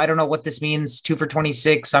don't know what this means. 2 for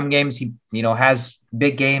 26. Some games he, has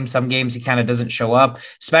big games. Some games he kind of doesn't show up,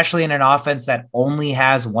 especially in an offense that only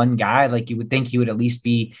has one guy. Like you would think he would at least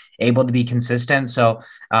be able to be consistent. So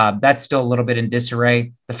that's still a little bit in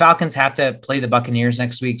disarray. The Falcons have to play the Buccaneers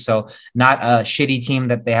next week. So not a shitty team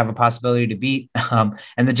that they have a possibility to beat. And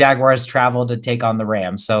the Jaguars travel to take on the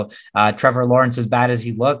Rams. So Trevor Lawrence, as bad as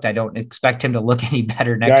he looked, I don't expect him to look any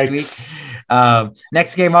better next week.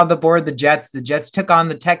 Next game on the board, the Jets. The Jets took on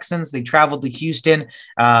the Texans. They traveled to Houston.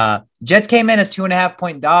 Jets came in as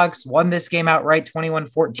 2.5-point dogs, won this game outright,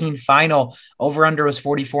 21-14 final. Over under was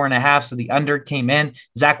 44.5. So the under came in.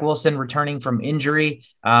 Zach Wilson returning from injury.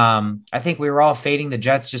 I think we were all fading the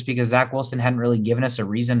Jets just because Zach Wilson hadn't really given us a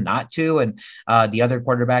reason not to. And the other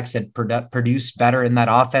quarterbacks had produced better in that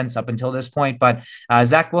offense up until this point. But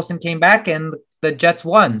Zach Wilson came back and the Jets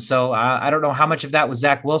won. So I don't know how much of that was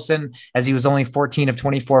Zach Wilson, as he was only 14 of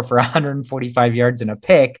 24 for 145 yards and a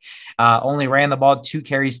pick, only ran the ball 2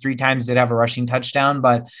 carries 3 times, did have a rushing touchdown.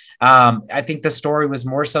 But I think the story was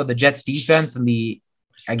more so the Jets defense and the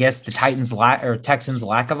Texans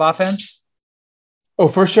lack of offense. Oh,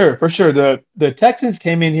 for sure. The Texans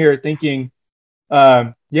came in here thinking,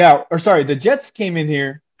 the Jets came in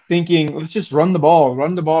here thinking, let's just run the ball.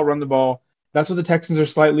 That's what the Texans are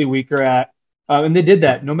slightly weaker at. And they did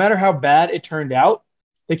that. No matter how bad it turned out,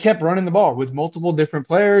 they kept running the ball with multiple different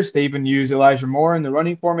players. They even used Elijah Moore in the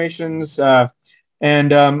running formations.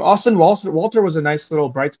 And Austin Walter was a nice little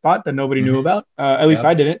bright spot that nobody knew about. At least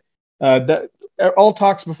I didn't. All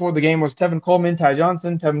talks before the game was Tevin Coleman, Ty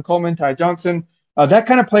Johnson. That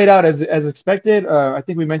kind of played out as expected. I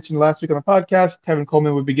think we mentioned last week on the podcast, Tevin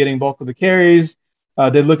Coleman would be getting bulk of the carries.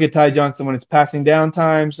 They look at Ty Johnson when it's passing down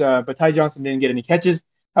times, but Ty Johnson didn't get any catches.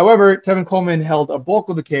 However, Tevin Coleman held a bulk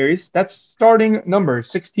of the carries. That's starting number,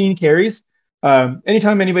 16 carries.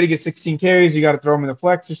 Anytime anybody gets 16 carries, you got to throw them in the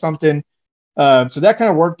flex or something. So that kind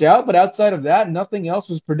of worked out. But outside of that, nothing else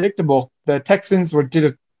was predictable. The Texans did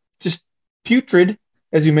a just putrid,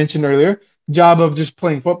 as you mentioned earlier, job of just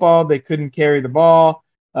playing football. They couldn't carry the ball.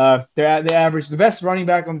 They averaged the best running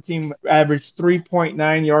back on the team averaged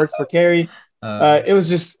 3.9 yards per carry. It was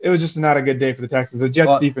just not a good day for the Texans. The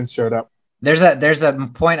Jets defense showed up. There's a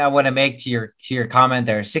point I want to make to your comment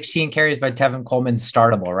there. 16 carries by Tevin Coleman,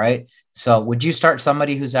 startable, right? So would you start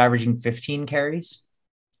somebody who's averaging 15 carries?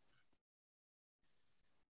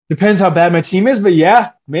 Depends how bad my team is, but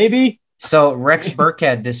yeah, maybe. So Rex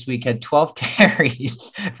Burkhead this week had 12 carries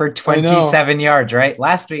for 27 yards, right?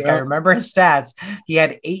 Last week, I remember his stats. He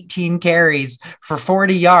had 18 carries for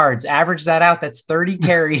 40 yards. Average that out. That's 30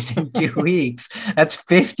 carries in 2 weeks. That's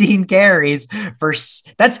 15 carries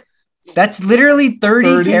that's literally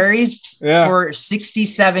 30 carries for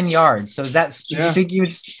 67 yards. So is that, you think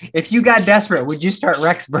if you got desperate, would you start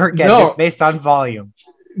Rex Burkhead just based on volume?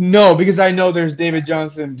 No, because I know there's David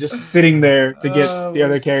Johnson just sitting there to get the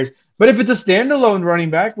other carries. But if it's a standalone running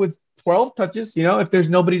back with 12 touches, if there's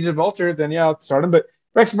nobody to vulture, then I'll start him. But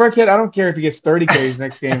Rex Burkhead, I don't care if he gets 30 carries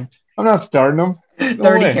next game. I'm not starting him. No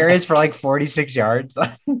 30 way. Carries for like 46 yards.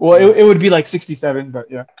 Well, it would be like 67, but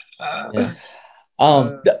yeah.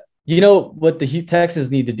 What the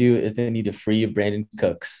Texans need to do is they need to free Brandon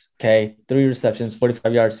Cooks. Okay. 3 receptions,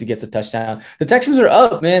 45 yards. He gets a touchdown. The Texans are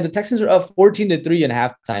up, man. The Texans are up 14-3 in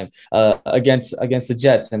halftime against the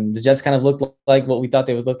Jets. And the Jets kind of looked like what we thought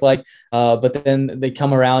they would look like. But then they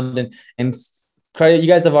come around and credit, you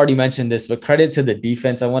guys have already mentioned this, but credit to the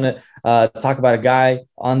defense. I want to talk about a guy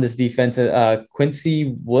on this defense,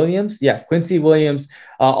 Quincy Williams. Yeah, Quincy Williams.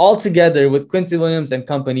 All together with Quincy Williams and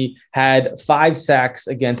company had 5 sacks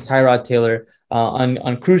against Tyrod Taylor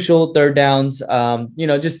on crucial third downs.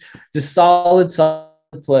 Just solid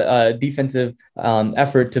defensive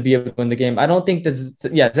effort to be able to win the game. I don't think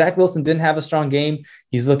Zach Wilson didn't have a strong game.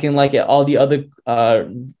 He's looking like all the other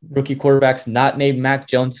rookie quarterbacks not named Mac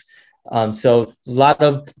Jones. So a lot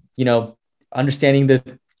of, understanding the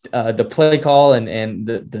play call and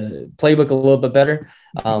the playbook a little bit better.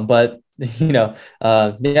 But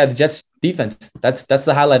the Jets defense, that's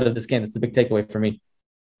the highlight of this game. That's the big takeaway for me.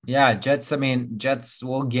 Yeah, Jets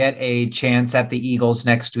will get a chance at the Eagles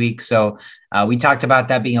next week. So we talked about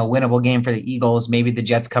that being a winnable game for the Eagles. Maybe the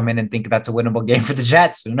Jets come in and think that's a winnable game for the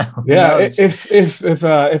Jets. Who knows? Yeah,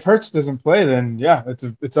 if Hurts doesn't play, then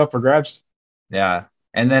it's up for grabs. Yeah.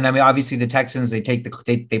 And then, obviously the Texans, they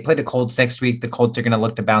play the Colts next week. The Colts are going to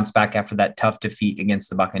look to bounce back after that tough defeat against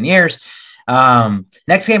the Buccaneers.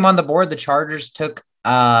 Next game on the board, the Chargers took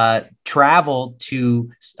travel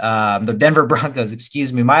to the Denver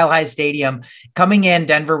Broncos, Mile High Stadium. Coming in,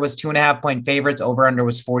 Denver was 2.5-point favorites. Over under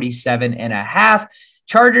was 47.5.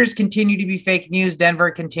 Chargers continue to be fake news.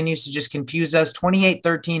 Denver continues to just confuse us.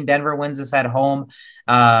 28-13, Denver wins this at home.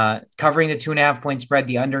 Covering the 2.5-point spread,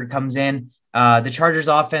 the under comes in. The Chargers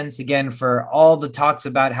offense, again, for all the talks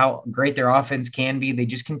about how great their offense can be, they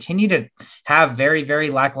just continue to have very, very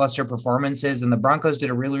lackluster performances, and the Broncos did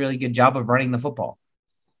a really, really good job of running the football.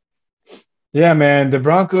 Yeah, man, the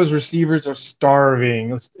Broncos receivers are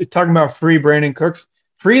starving. Talking about free Brandon Cooks,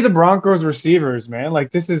 free the Broncos receivers, man.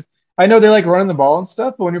 I know they like running the ball and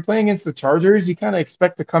stuff, but when you're playing against the Chargers, you kind of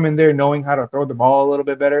expect to come in there knowing how to throw the ball a little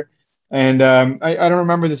bit better. And I don't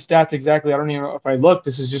remember the stats exactly. I don't even know if I looked.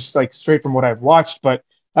 This is just like straight from what I've watched, but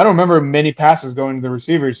I don't remember many passes going to the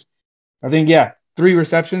receivers. I think, 3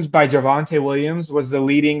 receptions by Javonte Williams was the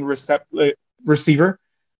leading receiver.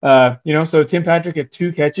 So Tim Patrick had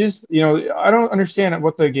 2 catches. I don't understand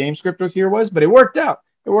what the game script was but it worked out.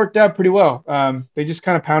 It worked out pretty well. They just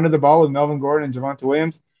kind of pounded the ball with Melvin Gordon and Javonte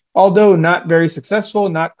Williams, although not very successful,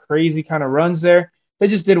 not crazy kind of runs there. They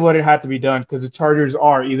just did what it had to be done because the Chargers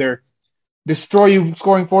are either destroy you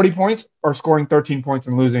scoring 40 points or scoring 13 points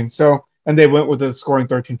and losing. And they went with the scoring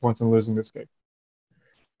 13 points and losing this game.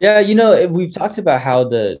 Yeah, we've talked about how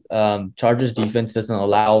the Chargers defense doesn't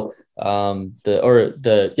allow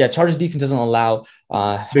Chargers defense doesn't allow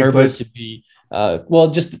Herbert to be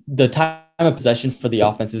just the time of possession for the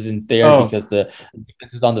offense isn't there because the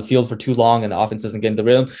defense is on the field for too long and the offense doesn't get in the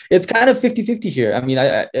rhythm. It's kind of 50-50 here.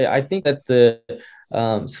 I think that the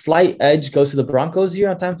slight edge goes to the Broncos here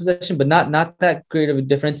on time of possession, but not that great of a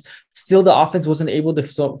difference. Still, the offense wasn't able to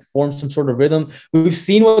form some sort of rhythm. We've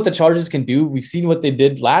seen what the Chargers can do. We've seen what they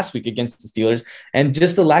did last week against the Steelers, and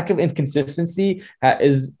just the lack of inconsistency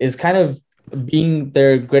is kind of being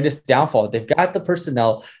their greatest downfall. They've got the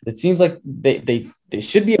personnel. It seems like they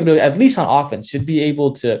should be able to, at least on offense, should be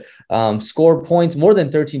able to score points, more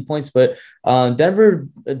than 13 points. But Denver,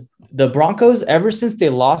 the Broncos, ever since they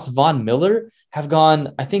lost Von Miller, have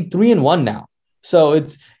gone, I think, 3-1 now. So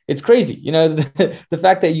it's crazy. The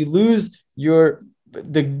fact that you lose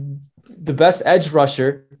the best edge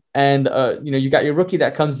rusher And you got your rookie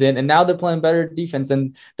that comes in, and now they're playing better defense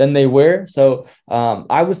than they were. So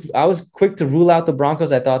I was quick to rule out the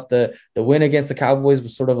Broncos. I thought the win against the Cowboys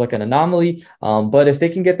was sort of like an anomaly. But if they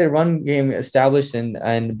can get their run game established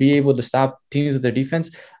and be able to stop teams with their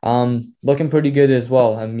defense, looking pretty good as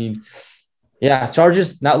well. I mean, yeah,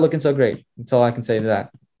 Chargers not looking so great. That's all I can say to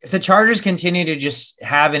that. If the Chargers continue to just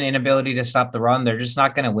have an inability to stop the run, they're just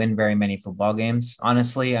not going to win very many football games,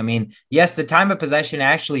 honestly. I mean, yes, the time of possession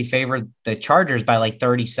actually favored the Chargers by like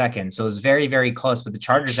 30 seconds. So it was very, very close, but the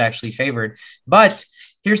Chargers actually favored. But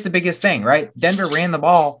here's the biggest thing, right? Denver ran the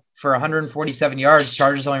ball for 147 yards.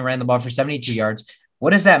 Chargers only ran the ball for 72 yards. What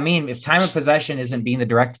does that mean? If time of possession isn't being the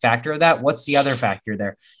direct factor of that, what's the other factor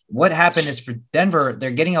there? What happened is for Denver, they're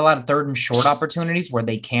getting a lot of third and short opportunities where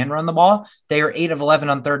they can run the ball. They are 8 of 11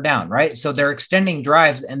 on third down, right? So they're extending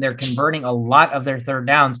drives and they're converting a lot of their third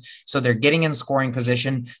downs. So they're getting in scoring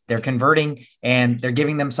position, they're converting, and they're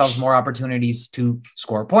giving themselves more opportunities to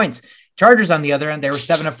score points. Chargers, on the other end, they were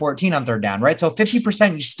 7 of 14 on third down, right? So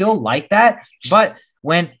 50%, you still like that, but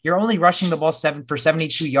when you're only rushing the ball 7 for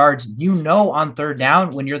 72 yards, on third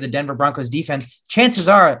down, when you're the Denver Broncos defense, chances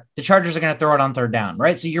are the Chargers are going to throw it on third down,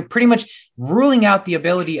 right? So you're pretty much ruling out the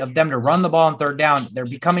ability of them to run the ball on third down. They're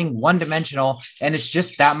becoming one-dimensional, and it's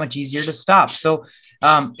just that much easier to stop. So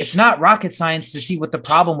it's not rocket science to see what the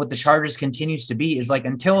problem with the Chargers continues to be. Is like,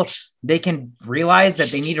 until they can realize that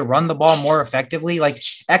they need to run the ball more effectively. Like,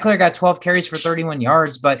 Eckler got 12 carries for 31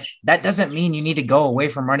 yards, but that doesn't mean you need to go away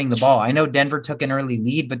from running the ball. I know Denver took an early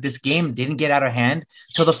lead, but this game didn't get out of hand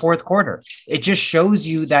till the fourth quarter. It just shows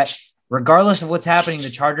you that regardless of what's happening, the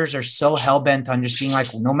Chargers are so hell-bent on just being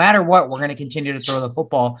like, no matter what, we're going to continue to throw the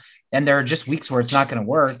football. And there are just weeks where it's not going to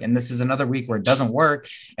work. And this is another week where it doesn't work.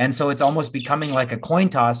 And so it's almost becoming like a coin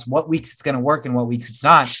toss, what weeks it's going to work and what weeks it's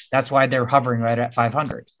not. That's why they're hovering right at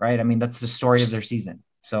 500, right? I mean, that's the story of their season.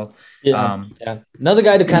 So, yeah. Another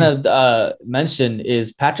guy to kind of mention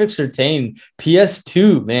is Patrick Surtain,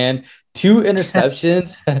 PS2, man. 2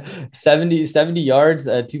 interceptions, 70 yards,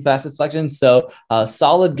 2 pass deflections. So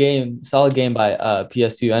solid game by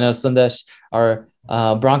PS2. I know Sundesh, our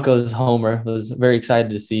Broncos homer, was very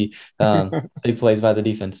excited to see big plays by the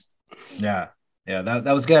defense. Yeah,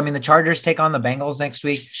 that was good. I mean, the Chargers take on the Bengals next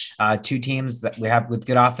week. 2 teams that we have with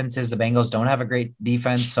good offenses. The Bengals don't have a great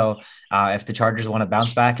defense. So if the Chargers want to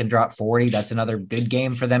bounce back and drop 40, that's another good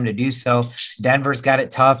game for them to do so. Denver's got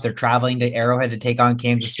it tough. They're traveling to Arrowhead to take on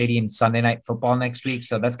Kansas City in Sunday Night Football next week.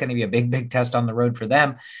 So that's going to be a big test on the road for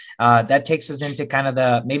them. That takes us into kind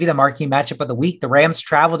of maybe the marquee matchup of the week. The Rams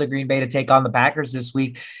travel to Green Bay to take on the Packers this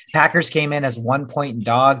week. Packers came in as 1-point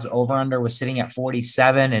dogs. Over-under was sitting at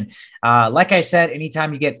 47. And like I said,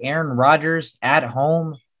 anytime you get Aaron Rodgers at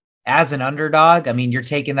home as an underdog, I mean, you're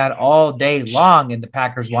taking that all day long, and the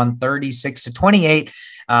Packers won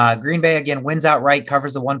 36-28. Green Bay again wins outright,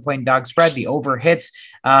 covers the 1-point dog spread. The over hits.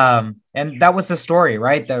 And that was the story,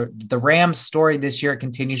 right? The Rams story this year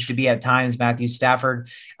continues to be at times Matthew Stafford,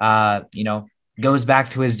 goes back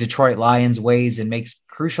to his Detroit Lions ways and makes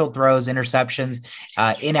crucial throws, interceptions,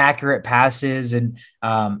 inaccurate passes, and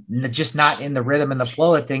just not in the rhythm and the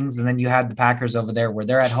flow of things. And then you had the Packers over there where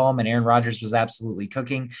they're at home and Aaron Rodgers was absolutely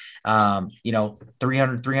cooking,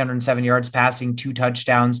 307 yards passing, 2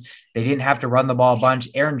 touchdowns. They didn't have to run the ball a bunch.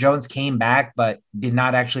 Aaron Jones came back, but did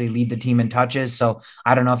not actually lead the team in touches. So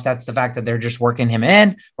I don't know if that's the fact that they're just working him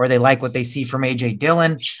in or they like what they see from AJ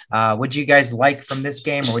Dillon. What'd you guys like from this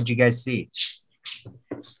game, or what'd you guys see?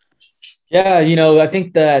 Yeah, I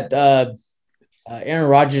think that Aaron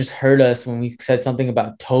Rodgers hurt us when we said something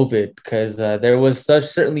about COVID, because there was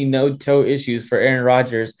certainly no toe issues for Aaron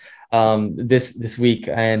Rodgers this week.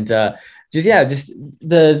 And just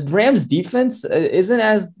the Rams defense isn't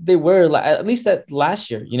as they were, at least at last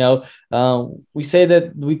year. We say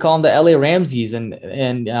that we call them the LA Ramses,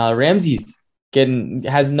 and Ramses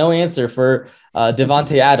has no answer for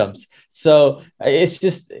Devontae Adams. So it's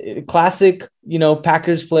just classic,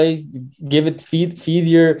 Packers play. Feed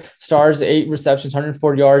your stars 8 receptions,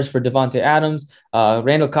 104 yards for Devontae Adams.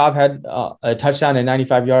 Randall Cobb had a touchdown and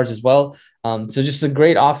 95 yards as well. So just a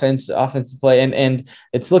great offensive play, and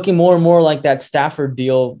it's looking more and more like that Stafford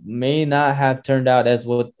deal may not have turned out as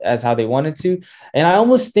how they wanted to. And I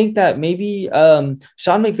almost think that maybe Sean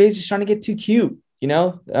McVay's just trying to get too cute.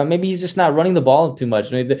 Maybe he's just not running the ball too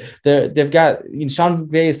much. I mean, they've got, Sean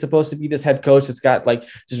McVay is supposed to be this head coach that's got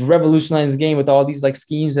just revolutionizing his game with all these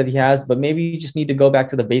schemes that he has, but maybe you just need to go back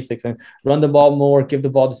to the basics and run the ball more, give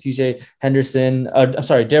the ball to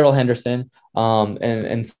Darrell Henderson,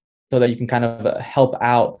 and so that you can kind of help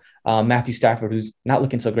out Matthew Stafford, who's not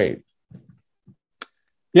looking so great.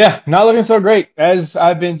 Yeah, not looking so great. As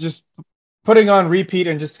I've been just putting on repeat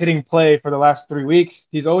and just hitting play for the last 3 weeks.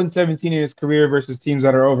 He's 0-17 in his career versus teams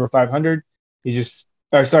that are over 500. He's just,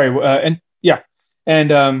 it's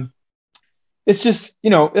just,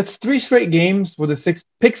 it's 3 straight games with a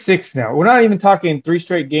pick six now. We're not even talking 3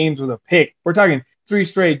 straight games with a pick. We're talking 3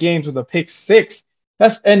 straight games with a pick six.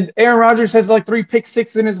 And Aaron Rodgers has like 3 pick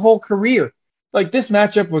six in his whole career. Like this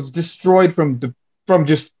matchup was destroyed from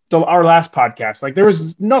our last podcast. Like there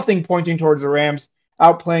was nothing pointing towards the Rams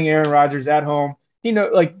outplaying Aaron Rodgers at home.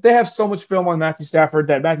 They have so much film on Matthew Stafford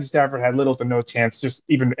that Matthew Stafford had little to no chance just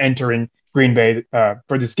even entering Green Bay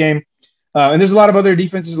for this game. And there's a lot of other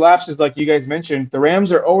defensive lapses, like you guys mentioned. The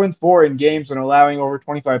Rams are 0-4 in games when allowing over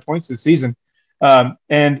 25 points this season.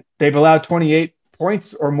 And they've allowed 28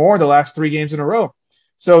 points or more the last 3 games in a row.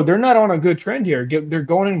 So they're not on a good trend here. They're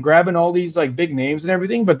going and grabbing all these like big names and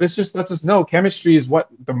everything, but this just lets us know chemistry is what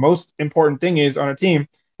the most important thing is on a team.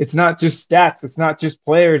 It's not just stats. It's not just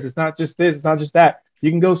players. It's not just this. It's not just that.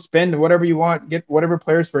 You can go spend whatever you want, get whatever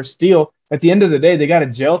players for a steal. At the end of the day, they got to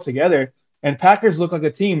gel together. And Packers look like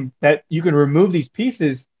a team that you can remove these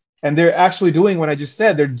pieces, and they're actually doing what I just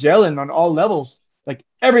said. They're gelling on all levels, like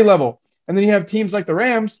every level. And then you have teams like the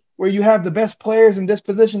Rams where you have the best players in this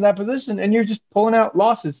position, that position, and you're just pulling out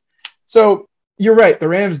losses. So you're right. The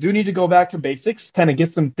Rams do need to go back to basics, kind of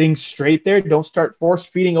get some things straight there. Don't start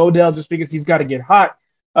force-feeding Odell just because he's got to get hot.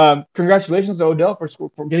 Congratulations to Odell for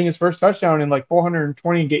getting his first touchdown in like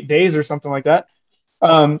 420 days or something like that.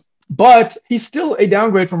 But he's still a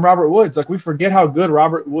downgrade from Robert Woods. Like we forget how good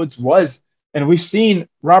Robert Woods was, and we've seen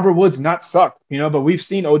Robert Woods not suck, but we've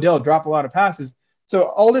seen Odell drop a lot of passes. So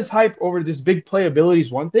all this hype over this big playability is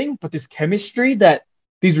one thing, but this chemistry that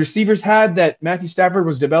these receivers had that Matthew Stafford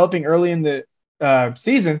was developing early in the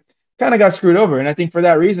season kind of got screwed over. And I think for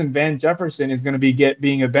that reason, Van Jefferson is going to be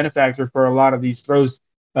being a benefactor for a lot of these throws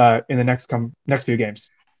in the next few games.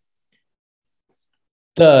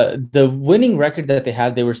 The winning record that they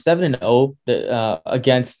have, they were 7-0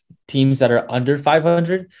 against teams that are under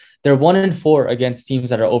 500. They're 1-4 against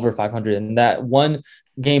teams that are over 500, and that one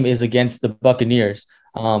game is against the Buccaneers.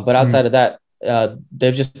 But outside of that,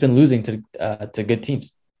 they've just been losing to good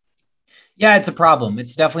teams. Yeah, it's a problem.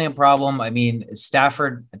 It's definitely a problem. I mean,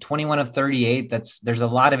 Stafford, 21 of 38. There's a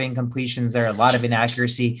lot of incompletions there, a lot of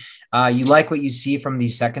inaccuracy. You like what you see from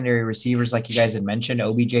these secondary receivers, like you guys had mentioned.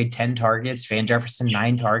 OBJ 10 targets, Van Jefferson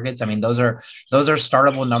 9 targets. I mean, those are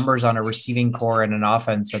startable numbers on a receiving core and an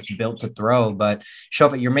offense that's built to throw. But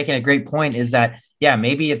Shofa, you're making a great point. Is that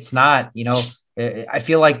maybe it's not. I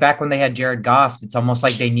feel like back when they had Jared Goff, it's almost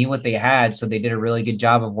like they knew what they had. So they did a really good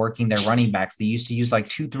job of working their running backs. They used to use like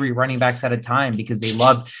 2-3 running backs at a time because they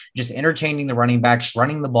loved just interchanging the running backs,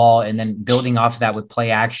 running the ball, and then building off of that with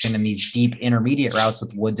play action and these deep intermediate routes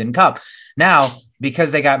with Woods and Kupp. Now,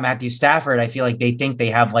 because they got Matthew Stafford, I feel like they think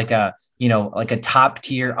they have like a top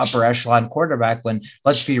tier upper echelon quarterback, when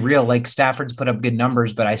let's be real, like Stafford's put up good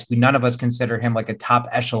numbers, but none of us consider him like a top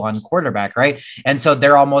echelon quarterback. Right. And so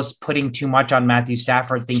they're almost putting too much on Matthew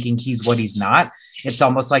Stafford, thinking he's what he's not. It's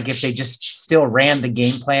almost like if they just still ran the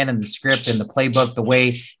game plan and the script and the playbook the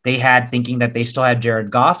way they had, thinking that they still had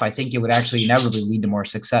Jared Goff, I think it would actually inevitably lead to more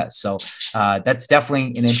success. So that's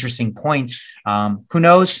definitely an interesting point. Who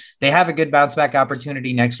knows? They have a good bounce back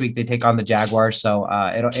opportunity next week. They take on the Jaguars. So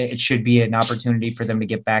it should be an opportunity for them to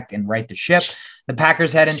get back and right the ship. The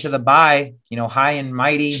Packers head into the bye, high and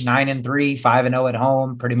mighty, 9-3, 5-0 at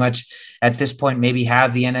home, pretty much at this point, maybe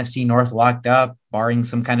have the NFC North locked up, barring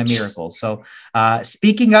some kind of miracle. So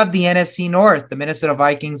speaking of the NFC North, the Minnesota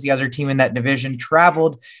Vikings, the other team in that division,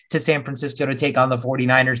 traveled to San Francisco to take on the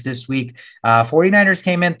 49ers this week. 49ers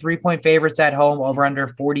came in 3-point favorites at home, over under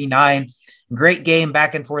 49. Great game,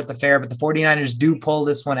 back and forth affair, but the 49ers do pull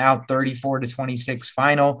this one out, 34-26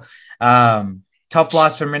 final. Tough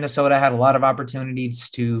loss for Minnesota. Had a lot of opportunities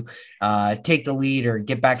to take the lead or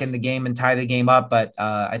get back in the game and tie the game up. But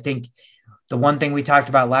I think the one thing we talked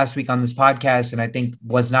about last week on this podcast, and I think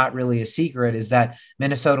was not really a secret, is that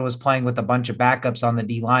Minnesota was playing with a bunch of backups on the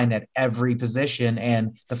D-line at every position,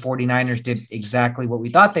 and the 49ers did exactly what we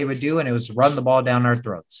thought they would do, and it was run the ball down our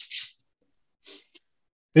throats.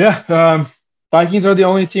 Yeah, Vikings are the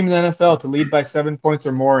only team in the NFL to lead by 7 points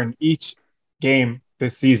or more in each game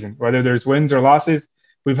this season, whether there's wins or losses.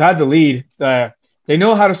 We've had the lead. They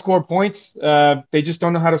know how to score points. They just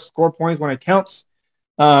don't know how to score points when it counts.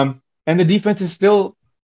 And the defense is still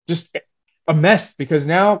just a mess because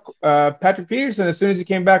now Patrick Peterson, as soon as he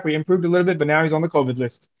came back, we improved a little bit, but now he's on the COVID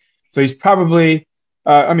list. So he's probably,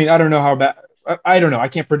 I don't know how bad. I don't know. I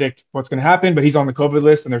can't predict what's going to happen, but he's on the COVID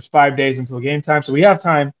list, and there's 5 days until game time. So we have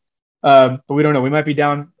time, but we don't know. We might be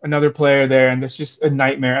down another player there, and that's just a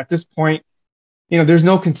nightmare. At this point, there's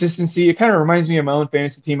no consistency. It kind of reminds me of my own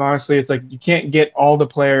fantasy team, honestly. It's like you can't get all the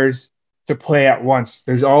players to play at once.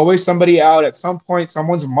 There's always somebody out at some point.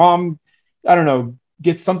 Someone's mom, I don't know,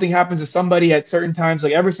 gets something happens to somebody at certain times.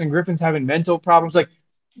 Like Everson Griffin's having mental problems.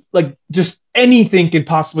 Like just anything could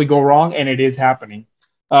possibly go wrong, and it is happening.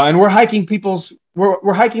 And we're hiking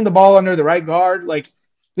the ball under the right guard. Like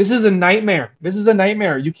this is a nightmare. This is a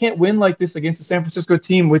nightmare. You can't win like this against the San Francisco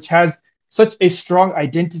team, which has such a strong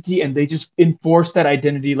identity, and they just enforce that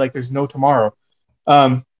identity like there's no tomorrow.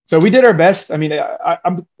 So we did our best. I mean,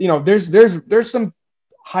 I'm there's some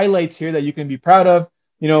highlights here that you can be proud of,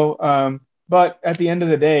 but at the end of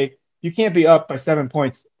the day, you can't be up by 7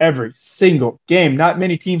 points every single game. Not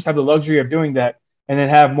many teams have the luxury of doing that and then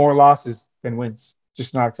have more losses than wins.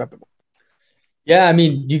 Just not acceptable. Yeah, I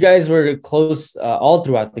mean, you guys were close all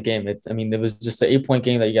throughout the game. It was just an 8-point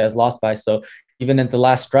game that you guys lost by. So even at the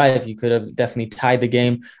last drive, you could have definitely tied the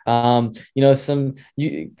game.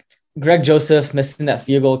 Greg Joseph missing that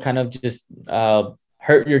field goal kind of just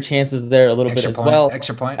hurt your chances there a little bit as well.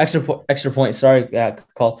 Extra point. Sorry, yeah,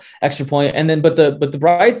 call extra point. And then, but the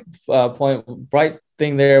bright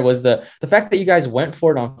thing there was the fact that you guys went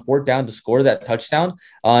for it on 4th down to score that touchdown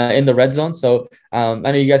in the red zone. So I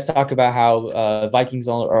know you guys talk about how Vikings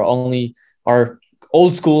are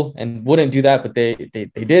old school and wouldn't do that, but they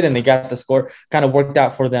did, and they got the score. Kind of worked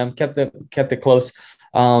out for them, kept it close.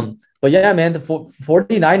 But yeah, man, the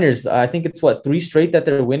 49ers, I think it's 3 straight that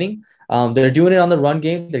they're winning. They're doing it on the run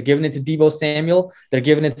game. They're giving it to Deebo Samuel. They're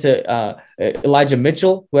giving it to Elijah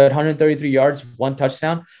Mitchell, who had 133 yards, 1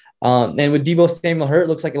 touchdown. And with Deebo Samuel hurt, it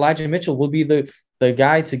looks like Elijah Mitchell will be the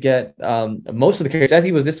guy to get most of the carries, as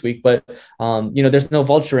he was this week. But, there's no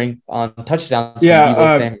vulturing on touchdowns.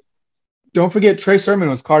 Yeah, don't forget Trey Sermon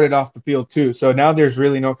was carted off the field too. So now there's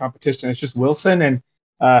really no competition. It's just Wilson, and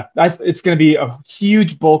it's going to be a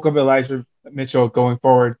huge bulk of Elijah Mitchell going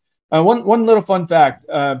forward. One little fun fact,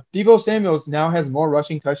 Deebo Samuels now has more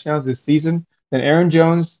rushing touchdowns this season than Aaron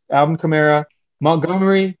Jones, Alvin Kamara,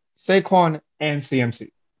 Montgomery, Saquon, and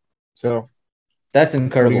CMC. So that's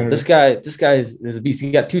incredible. This guy is a beast.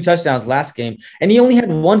 He got 2 touchdowns last game, and he only had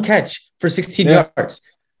 1 catch for 16 yards.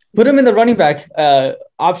 Put him in the running back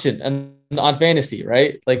option on fantasy,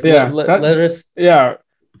 right? Like, let us. Yeah,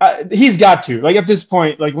 he's got to. Like at this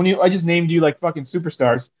point, like I just named you like fucking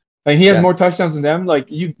superstars, and he has more touchdowns than them. Like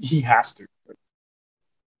he has to.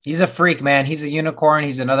 He's a freak, man. He's a unicorn.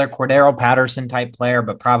 He's another Cordero Patterson type player,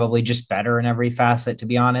 but probably just better in every facet, to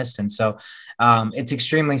be honest. And so it's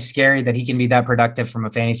extremely scary that he can be that productive from a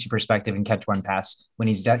fantasy perspective and catch 1 pass when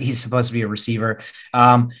he's supposed to be a receiver.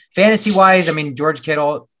 Fantasy wise, I mean, George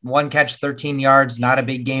Kittle, 1 catch, 13 yards, not a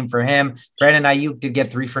big game for him. Brandon Ayuk did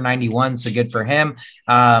get 3 for 91, so good for him.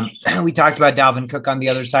 We talked about Dalvin Cook on the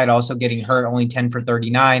other side, also getting hurt, only 10 for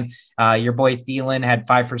 39. Your boy Thielen had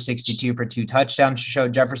 5 for 62 for 2 touchdowns to show.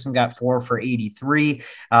 Jefferson got 4 for 83.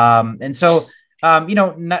 And so,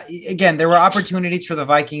 again, there were opportunities for the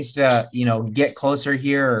Vikings to, get closer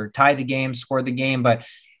here or tie the game, score the game. But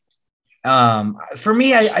for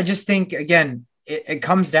me, I just think, again, it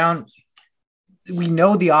comes down. We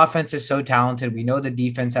know the offense is so talented. We know the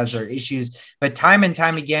defense has their issues, but time and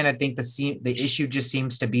time again, I think the issue just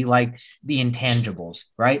seems to be like the intangibles,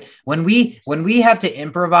 right? When we have to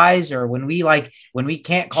improvise, or when we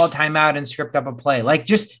can't call timeout and script up a play, like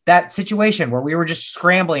just that situation where we were just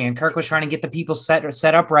scrambling and Kirk was trying to get the people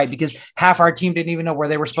set up right because half our team didn't even know where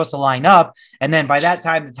they were supposed to line up. And then by that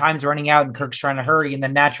time, the time's running out and Kirk's trying to hurry. And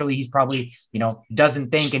then naturally he's probably, doesn't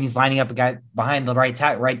think, and he's lining up a guy behind the right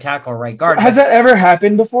tackle or right guard. Has that ever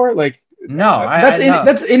happened before? Like, no,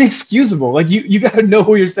 that's inexcusable. Like you got to know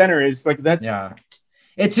who your center is. Like that's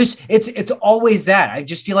It's just it's always that. I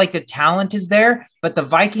just feel like the talent is there, but the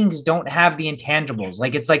Vikings don't have the intangibles.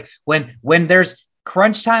 Like it's like when there's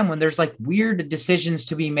crunch time, when there's like weird decisions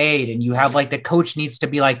to be made, and you have like the coach needs to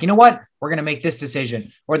be like, you know what, we're going to make this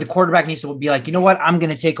decision, or the quarterback needs to be like, you know what, I'm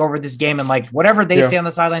going to take over this game, and like whatever they say on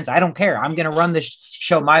the sidelines, I don't care. I'm going to run this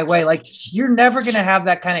show my way. Like you're never going to have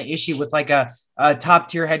that kind of issue with like a top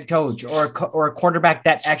tier head coach or a quarterback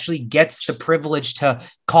that actually gets the privilege to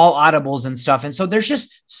call audibles and stuff. And so there's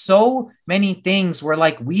just so many things where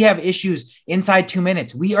like we have issues inside 2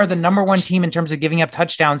 minutes. We are the number 1 team in terms of giving up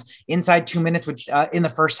touchdowns inside 2 minutes, which in the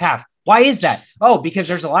first half. Why is that? Oh, because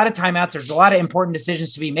there's a lot of timeouts. There's a lot of important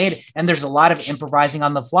decisions to be made. And there's a lot of improvising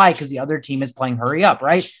on the fly because the other team is playing hurry up,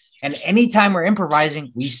 right? And anytime we're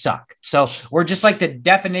improvising, we suck. So we're just like the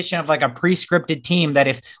definition of like a pre-scripted team that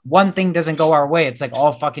if one thing doesn't go our way, it's like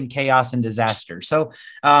all fucking chaos and disaster. So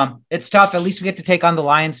it's tough. At least we get to take on the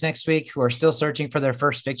Lions next week, who are still searching for their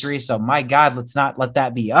first victory. So my God, let's not let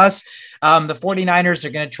that be us. The 49ers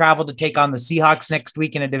are going to travel to take on the Seahawks next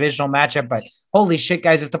week in a divisional matchup. But holy shit,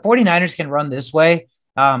 guys, if the 49ers can run this way,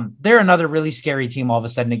 they're another really scary team all of a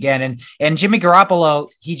sudden again. And Jimmy Garoppolo,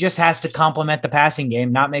 he just has to complement the passing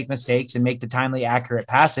game, not make mistakes and make the timely, accurate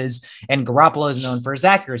passes. And Garoppolo is known for his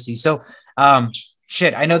accuracy. So, I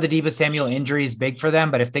know the Deebo Samuel injury is big for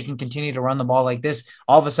them, but if they can continue to run the ball like this,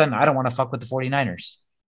 all of a sudden, I don't want to fuck with the 49ers.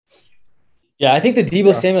 Yeah, I think the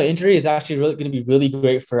Deebo Samuel injury is actually really going to be really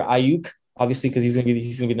great for Ayuk. Obviously, because he's gonna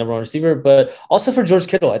be the number one receiver, but also for George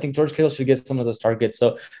Kittle. I think George Kittle should get some of those targets.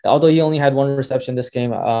 So although he only had one reception this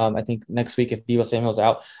game, I think next week if Deebo Samuel's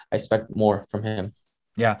out, I expect more from him.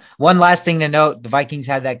 Yeah. One last thing to note, the Vikings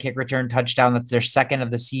had that kick return touchdown. That's their second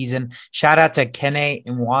of the season. Shout out to Kene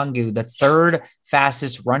Nwangu, the third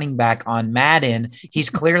fastest running back on Madden. He's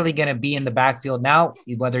clearly going to be in the backfield now,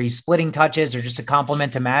 whether he's splitting touches or just a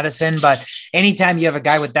compliment to Madison. But anytime you have a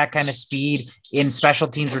guy with that kind of speed in special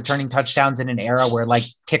teams returning touchdowns in an era where like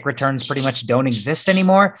kick returns pretty much don't exist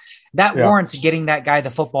anymore, that warrants getting that guy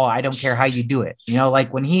the football. I don't care how you do it. You know,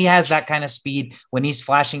 like when he has that kind of speed, when he's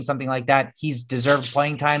flashing something like that, he's deserved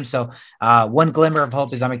playing time. So one glimmer of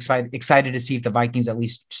hope is I'm excited to see if the Vikings at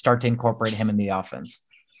least start to incorporate him in the offense.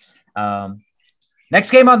 Next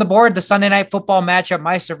game on the board, the Sunday Night Football matchup.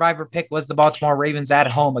 My survivor pick was the Baltimore Ravens at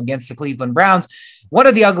home against the Cleveland Browns. One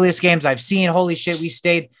of the ugliest games I've seen. Holy shit, we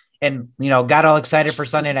stayed and, got all excited for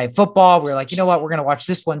Sunday Night Football. We were like, you know what? We're going to watch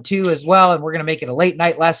this one too as well. And we're going to make it a late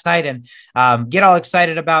night last night and get all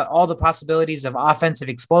excited about all the possibilities of offensive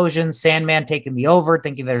explosions. Sandman taking the over,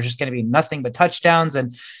 thinking there's just going to be nothing but touchdowns.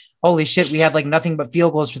 And holy shit, we had like nothing but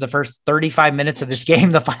field goals for the first 35 minutes of this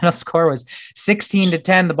game. The final score was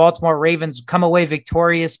 16-10. The Baltimore Ravens come away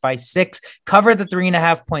victorious by 6, cover the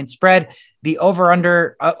 3.5 point spread. The over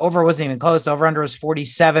wasn't even close. The over under was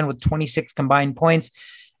 47 with 26 combined points.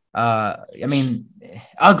 Ugly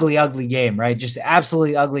game, right? Just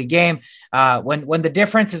absolutely ugly game. When the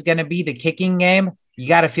difference is going to be the kicking game, you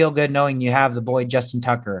got to feel good knowing you have the boy Justin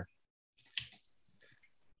Tucker.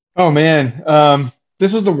 Oh man.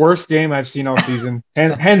 This was the worst game I've seen all season,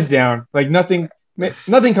 hands down. Like nothing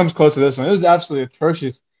comes close to this one. It was absolutely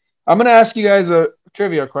atrocious. I'm going to ask you guys a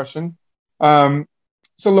trivia question. So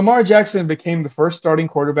Lamar Jackson became the first starting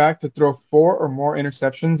quarterback to throw 4 or more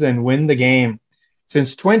interceptions and win the game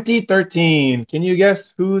since 2013. Can you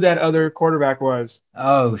guess who that other quarterback was?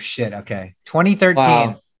 Oh shit. Okay. 2013.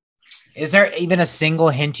 Wow. Is there even a single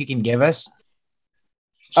hint you can give us?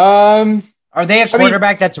 Are they a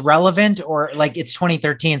quarterback that's relevant, or like it's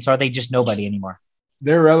 2013, so are they just nobody anymore?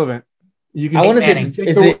 They're relevant. You can. I want to say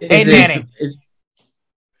Manning.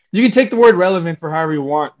 You can take the word relevant for however you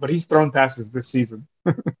want, but he's thrown passes this season.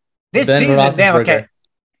 This season, damn. Okay.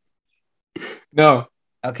 No.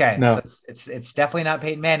 Okay. No. So it's definitely not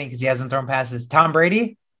Peyton Manning because he hasn't thrown passes. Tom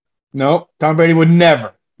Brady? No, Tom Brady would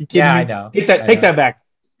never. Yeah, I know. Take that back.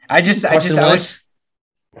 I was.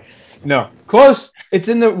 No, close. It's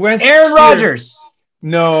in the Wentz. Aaron Rodgers.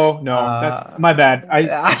 No, that's my bad.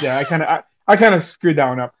 I kind of screwed that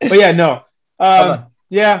one up. But yeah, no.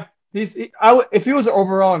 Yeah, if he was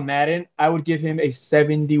overall in Madden, I would give him a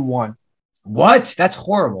 71. What? That's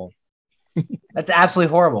horrible. That's absolutely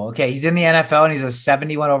horrible. Okay, he's in the NFL and he's a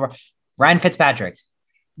 71 over. Ryan Fitzpatrick.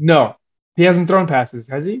 No, he hasn't thrown passes,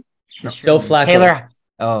 has he? Joe Flacco. Taylor.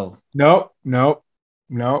 Oh. No.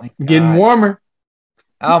 Getting warmer.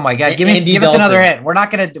 Oh my God! Give us another hint. We're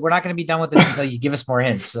not gonna be done with this until you give us more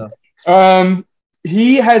hints. So,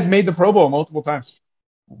 he has made the Pro Bowl multiple times.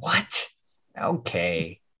 What?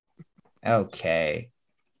 Okay.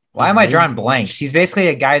 Why am I drawing blanks? He's basically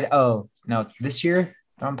a guy. This year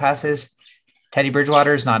throwing passes. Teddy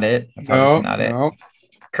Bridgewater is not it. That's obviously not it.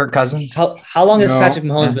 Kirk Cousins. How long has Patrick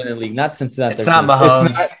Mahomes been in the league? Not since that. It's not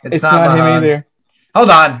Mahomes. It's not him either.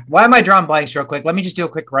 Hold on. Why am I drawing blanks real quick? Let me just do a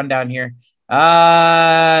quick rundown here.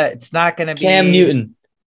 It's not going to be Cam Newton.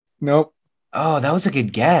 Nope. Oh, that was a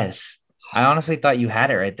good guess. I honestly thought you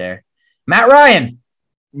had it right there. Matt Ryan.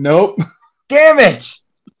 Nope. Damn it.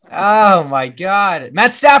 Oh my God.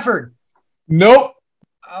 Matt Stafford. Nope.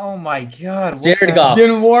 Oh my God. Jared Goff.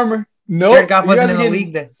 Getting warmer. Nope. Jared Goff wasn't in the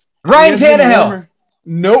league then. Ryan Tannehill.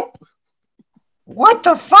 Nope. What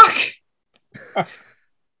the fuck?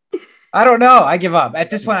 I don't know. I give up. At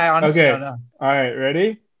this point, I honestly don't know. All right.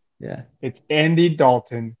 Ready? Yeah. It's Andy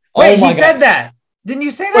Dalton. Wait, he said that. Didn't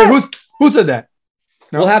you say that? Wait, who said that?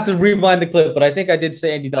 No? We'll have to rewind the clip, but I think I did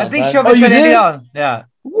say Andy Dalton. I think Chauvin said Andy Dalton. Yeah.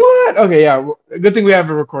 What? What? Okay, yeah. Well, good thing we have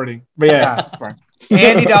a recording. But yeah, it's fine.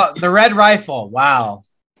 Andy Dalton, the Red Rifle. Wow.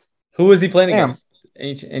 Who was he playing Damn.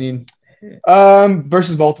 against? Any?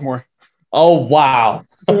 Versus Baltimore. Oh, wow.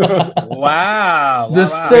 Wow. The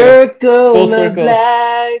Wow. circle Full of circle.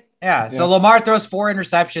 life. Yeah. So Lamar throws 4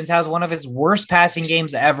 interceptions, has one of his worst passing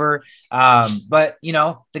games ever. But,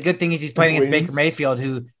 the good thing is he's playing against Baker Mayfield,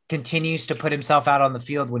 who continues to put himself out on the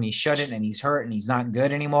field when he shouldn't, and he's hurt and he's not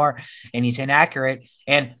good anymore and he's inaccurate.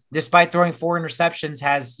 And despite throwing 4 interceptions,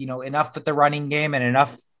 has, enough with the running game and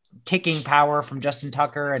enough kicking power from Justin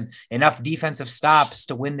Tucker and enough defensive stops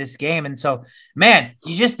to win this game. And so, man,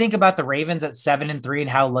 you just think about the Ravens at 7-3 and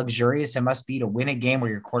how luxurious it must be to win a game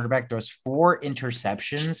where your quarterback throws 4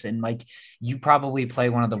 interceptions. And like, you probably play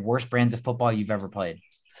one of the worst brands of football you've ever played.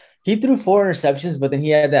 He threw 4 interceptions, but then he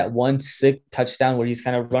had that one sick touchdown where he's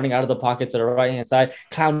kind of running out of the pocket to the right-hand side.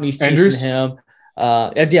 Clowney's chasing him.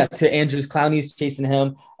 To Andrews. Clowney's chasing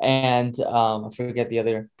him. And I forget the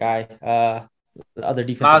other guy. The other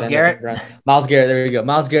defensive Myles Garrett. Myles Garrett, there you go.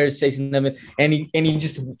 Myles Garrett's chasing them, and he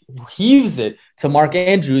just heaves it to Mark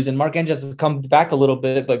Andrews, and Mark Andrews has come back a little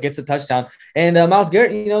bit, but gets a touchdown. And Myles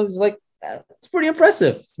Garrett, is like, it's pretty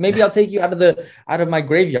impressive. Maybe I'll take you out of my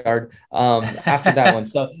graveyard after that one.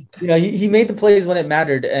 So he made the plays when it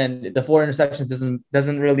mattered, and the 4 interceptions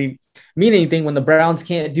doesn't really mean anything when the Browns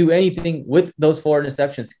can't do anything with those 4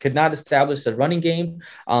 interceptions. Could not establish a running game.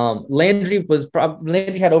 Landry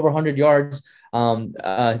had over 100 yards.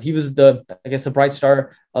 He was the bright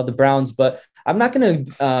star of the Browns, but I'm not going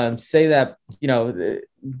to say that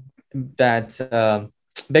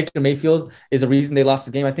Baker Mayfield is a reason they lost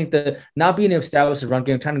the game. I think that not being able to establish a run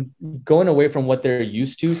game, kind of going away from what they're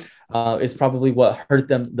used to, is probably what hurt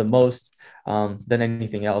them the most than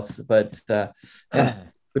anything else. But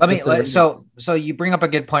so you bring up a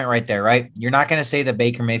good point right there, right? You're not going to say that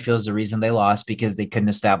Baker Mayfield is the reason they lost because they couldn't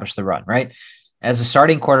establish the run, right? As a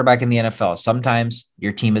starting quarterback in the NFL, sometimes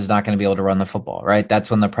your team is not going to be able to run the football, right? That's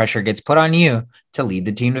when the pressure gets put on you to lead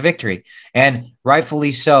the team to victory. And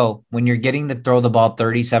rightfully so, when you're getting to throw the ball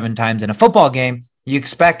 37 times in a football game, you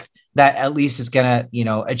expect that at least it's going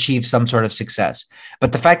to, achieve some sort of success.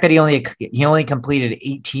 But the fact that he only completed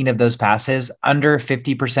 18 of those passes, under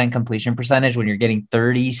 50% completion percentage when you're getting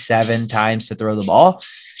 37 times to throw the ball,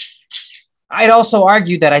 I'd also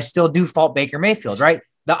argue that I still do fault Baker Mayfield, right?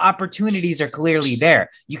 The opportunities are clearly there.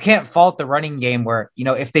 You can't fault the running game where,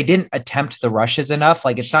 if they didn't attempt the rushes enough,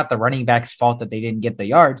 like it's not the running back's fault that they didn't get the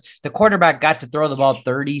yards. The quarterback got to throw the ball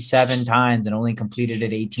 37 times and only completed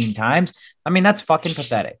it 18 times. I mean, that's fucking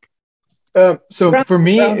pathetic. So for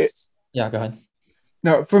me, go ahead.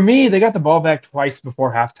 No, for me, they got the ball back twice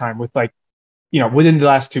before halftime with within the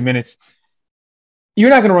last 2 minutes.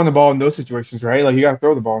 You're not going to run the ball in those situations, right? Like you got to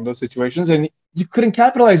throw the ball in those situations, and you couldn't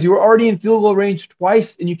capitalize. You were already in field goal range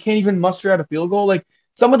twice, and you can't even muster out a field goal. Like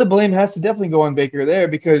some of the blame has to definitely go on Baker there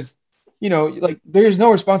because, there's no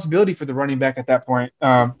responsibility for the running back at that point.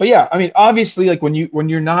 But yeah, I mean, obviously, like when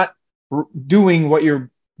you're not doing what you're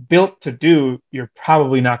built to do, you're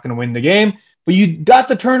probably not going to win the game. But you got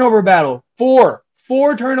the turnover battle, four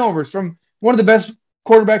turnovers from one of the best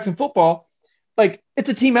quarterbacks in football. Like it's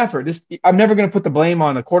a team effort. I'm never going to put the blame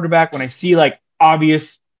on the quarterback when I see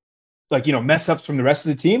obvious, mess ups from the rest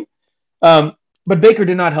of the team. But Baker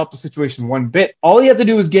did not help the situation one bit. All he had to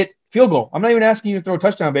do was get field goal. I'm not even asking you to throw a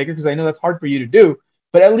touchdown, Baker, because I know that's hard for you to do.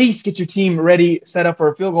 But at least get your team ready, set up for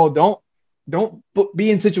a field goal. Don't be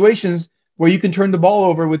in situations where you can turn the ball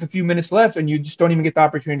over with a few minutes left and you just don't even get the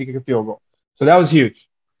opportunity to kick a field goal. So that was huge.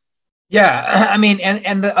 Yeah, I mean,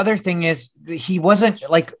 and the other thing is he wasn't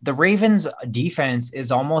like the Ravens defense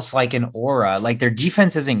is almost like an aura. Like their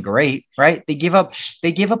defense isn't great, right? They give up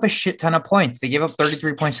a shit ton of points. They gave up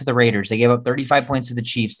 33 points to the Raiders. They gave up 35 points to the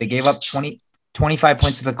Chiefs. They gave up 25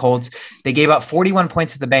 points to the Colts. They gave up 41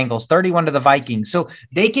 points to the Bengals, 31 to the Vikings. So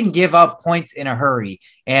they can give up points in a hurry.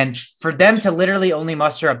 And for them to literally only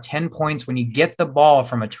muster up 10 points when you get the ball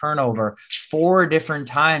from a turnover 4 different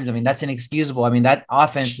times, I mean, that's inexcusable. I mean, that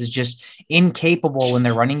offense is just incapable when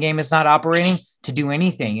their running game is not operating to do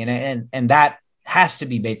anything. And that has to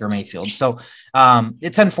be Baker Mayfield. So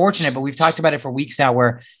it's unfortunate, but we've talked about it for weeks now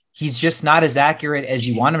where he's just not as accurate as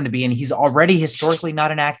you want him to be. And he's already historically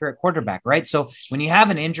not an accurate quarterback, right? So when you have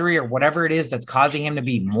an injury or whatever it is that's causing him to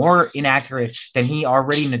be more inaccurate than he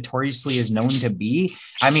already notoriously is known to be,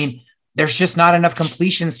 I mean, there's just not enough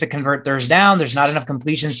completions to convert thirds down. There's not enough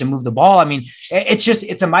completions to move the ball. I mean,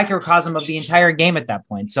 it's a microcosm of the entire game at that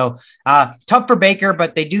point. So tough for Baker,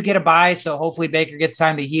 but they do get a bye. So hopefully Baker gets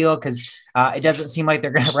time to heal, because it doesn't seem like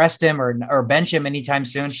they're going to rest him or bench him anytime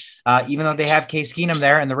soon, even though they have Case Keenum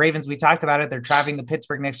there. And the Ravens, we talked about it, they're traveling to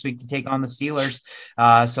Pittsburgh next week to take on the Steelers.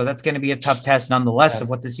 So that's going to be a tough test nonetheless of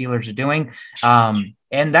what the Steelers are doing.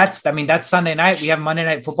 And that's Sunday night. We have Monday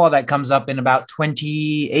Night Football that comes up in about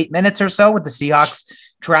 28 minutes or so, with the Seahawks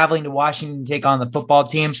traveling to Washington to take on the football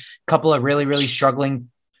team. A couple of really, really struggling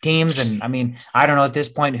teams. And I mean, I don't know at this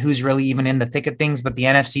point who's really even in the thick of things, but the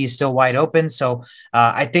NFC is still wide open. So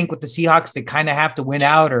I think with the Seahawks, they kind of have to win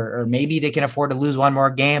out, or maybe they can afford to lose one more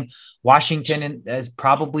game. Washington is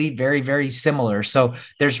probably very, very similar. So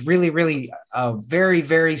there's really, really a very,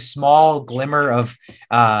 very small glimmer of,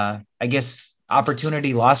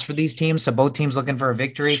 opportunity lost for these teams. So both teams looking for a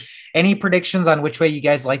victory. Any predictions on which way you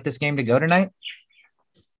guys like this game to go tonight?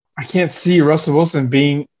 I can't see Russell Wilson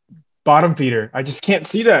being bottom feeder. I just can't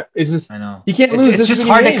see that. It's just, I know he can't lose. It's just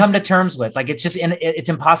hard to come to terms with. Like, it's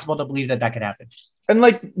impossible to believe that could happen. And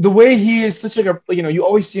like the way he is such like a, you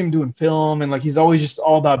always see him doing film, and like he's always just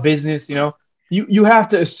all about business. You have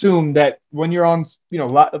to assume that when you're on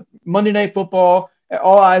Monday Night Football,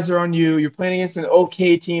 all eyes are on you. You're playing against an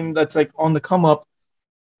okay team that's like on the come up.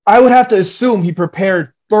 I would have to assume he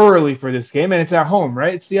prepared thoroughly for this game, and it's at home,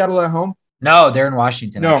 right? It's Seattle at home. No, they're in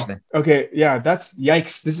Washington. No, actually. Okay, yeah, that's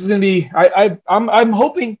yikes. This is gonna be. I'm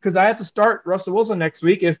hoping, because I have to start Russell Wilson next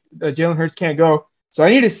week if Jalen Hurts can't go. So I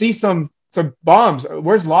need to see some bombs.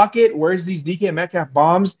 Where's Lockett? Where's these DK Metcalf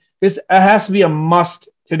bombs? This has to be a must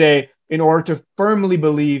today in order to firmly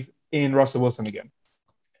believe in Russell Wilson again.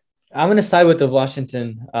 I'm going to side with the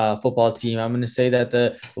Washington football team. I'm going to say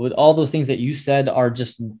that with all those things that you said are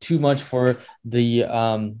just too much for the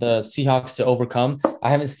Seahawks to overcome. I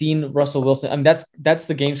haven't seen Russell Wilson. I mean, that's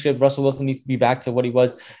the game script. Russell Wilson needs to be back to what he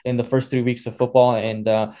was in the first 3 weeks of football. And,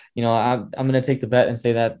 I'm going to take the bet and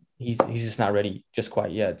say that he's just not ready just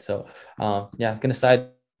quite yet. So, I'm going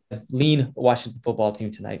to lean Washington football team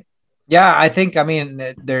tonight. Yeah, I think,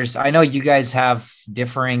 I know you guys have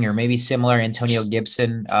differing or maybe similar Antonio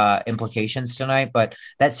Gibson implications tonight, but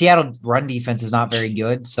that Seattle run defense is not very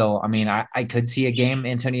good. So, I could see a game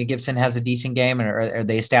Antonio Gibson has a decent game, or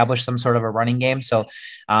they establish some sort of a running game. So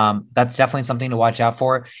that's definitely something to watch out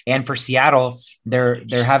for. And for Seattle, they're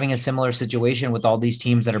having a similar situation with all these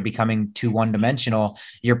teams that are becoming too one-dimensional.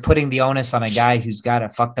 You're putting the onus on a guy who's got a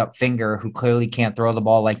fucked up finger, who clearly can't throw the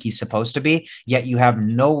ball like he's supposed to be, yet you have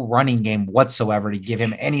no running game whatsoever to give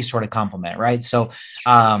him any sort of compliment, right? So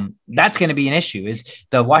that's going to be an issue. Is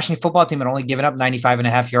the Washington football team had only given up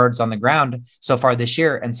 95.5 yards on the ground so far this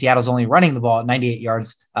year, and Seattle's only running the ball at 98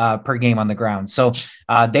 yards per game on the ground. So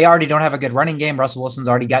they already don't have a good running game. Russell Wilson's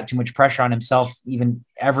already got too much pressure on himself, even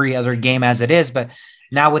every other game as it is. But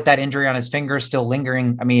now with that injury on his finger still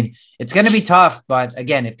lingering, it's going to be tough. But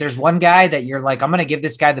again, if there's one guy that you're like, I'm going to give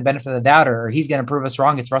this guy the benefit of the doubt, or he's going to prove us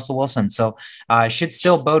wrong, it's Russell Wilson. So should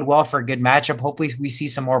still bode well for a good matchup. Hopefully we see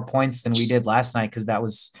some more points than we did last night, because that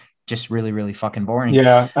was just really, really fucking boring.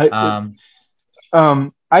 Yeah.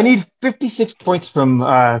 I need 56 points from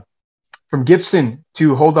Gibson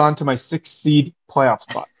to hold on to my 6th seed playoff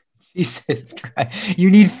spot. Jesus Christ. You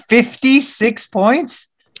need 56 points?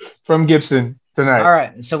 From Gibson tonight. All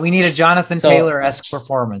right. So we need a Jonathan Taylor-esque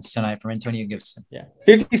performance tonight from Antonio Gibson. Yeah.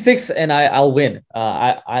 56 and I'll win.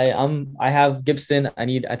 I have Gibson. I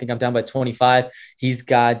think I'm down by 25. He's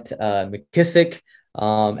got McKissick.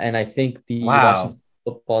 And I think the Washington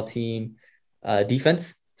football team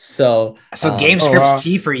defense. So game script's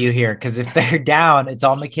key for you here, because if they're down, it's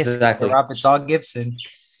all McKissick. Exactly. If they're up, it's all Gibson.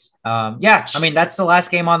 That's the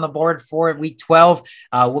last game on the board for week 12.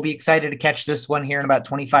 We'll be excited to catch this one here in about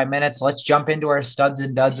 25 minutes. Let's jump into our studs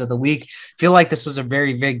and duds of the week. Feel like this was a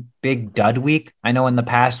very big dud week. I know in the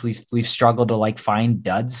past we've struggled to find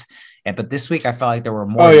duds, but this week I felt like there were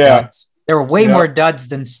more duds. There were way more duds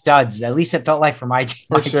than studs. At least it felt like for my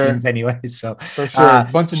teams anyway. So for sure,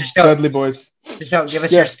 bunch of Dudley boys. Give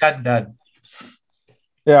us your stud and dud.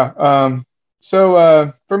 Yeah.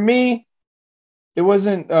 So for me, it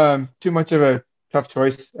wasn't too much of a tough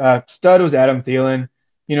choice. Stud was Adam Thielen.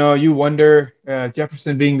 You wonder,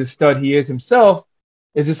 Jefferson being the stud he is himself,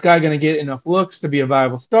 is this guy going to get enough looks to be a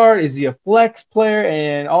viable start? Is he a flex player?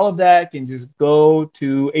 And all of that can just go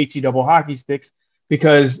to HE double hockey sticks,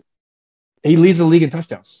 because he leads the league in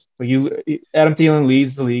touchdowns. Adam Thielen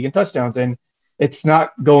leads the league in touchdowns, and it's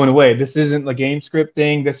not going away. This isn't the game script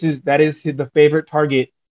thing. That is the favorite target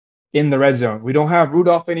in the red zone. We don't have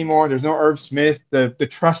Rudolph anymore. There's no Irv Smith. The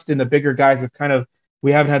trust in the bigger guys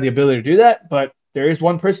we haven't had the ability to do that, but there is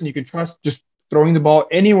one person you can trust just throwing the ball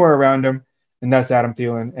anywhere around him, and that's Adam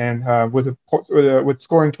Thielen. And with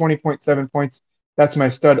scoring 20.7 points, that's my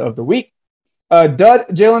stud of the week. Dud,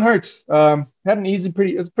 Jalen Hurts had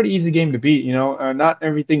it was a pretty easy game to beat. Not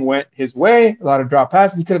everything went his way. A lot of drop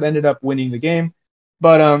passes. He could have ended up winning the game,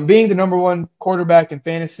 but being the number one quarterback in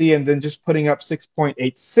fantasy and then just putting up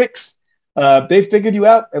 6.86, they figured you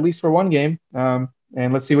out at least for one game.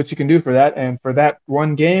 And let's see what you can do for that. And for that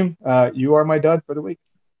one game, you are my dud for the week.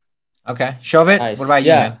 Okay, Shovit. Nice. What about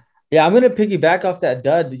you, man? Yeah, I'm gonna piggyback off that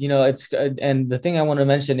dud. And the thing I want to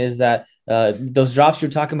mention is that those drops you're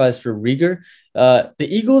talking about is for Rieger. The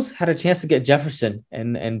Eagles had a chance to get Jefferson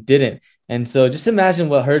and didn't. And so just imagine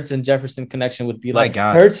what Hurts and Jefferson connection would be like.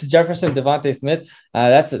 Hurts, Jefferson, Devontae Smith.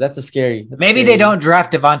 That's a scary. Maybe they don't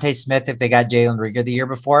draft Devontae Smith if they got Jalen Rieger the year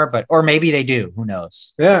before, or maybe they do. Who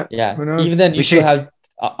knows? Yeah. Who knows? Even then, you should have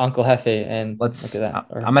Uncle Hefe, and let's look at that.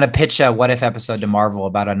 I'm gonna pitch a what if episode to Marvel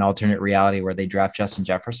about an alternate reality where they draft Justin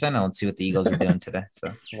Jefferson, and let's see what the Eagles are doing today.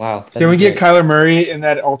 So wow, can we get Kyler Murray in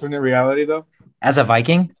that alternate reality though? As a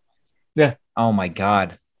Viking? Yeah. Oh my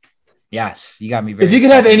God. Yes, you got me very. If you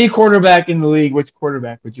could have any quarterback in the league, which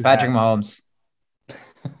quarterback would you Patrick have? Mahomes.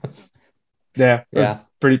 Yeah, that's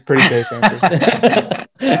pretty safe answer.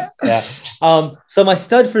 Yeah. So my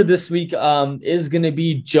stud for this week is gonna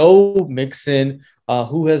be Joe Mixon,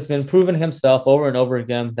 who has been proving himself over and over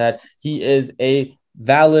again that he is a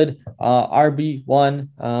valid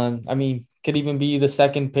RB1. Could even be the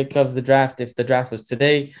second pick of the draft if the draft was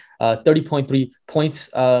today. 30.3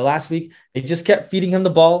 points last week. They just kept feeding him the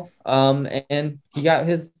ball, and he got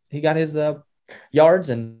his yards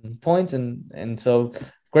and points, and so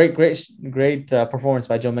great performance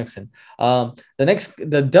by Joe Mixon.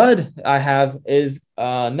 The dud I have is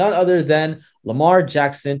none other than Lamar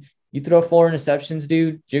Jackson. You throw 4 interceptions,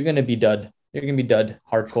 dude, you're gonna be dud. You're going to be dud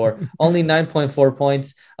hardcore. Only 9.4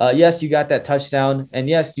 points. Yes, you got that touchdown. And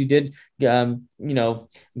yes, you did,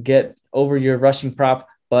 get over your rushing prop,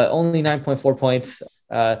 but only 9.4 points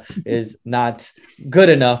is not good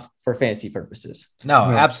enough for fantasy purposes. No,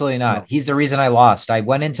 absolutely not. No. He's the reason I lost. I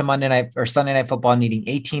went into Monday night or Sunday Night Football needing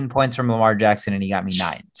 18 points from Lamar Jackson, and he got me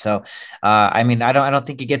 9. So, I don't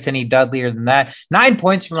think it gets any dudlier than that. 9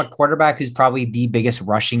 points from a quarterback who's probably the biggest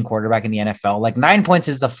rushing quarterback in the NFL. Like 9 points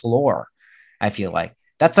is the floor. I feel like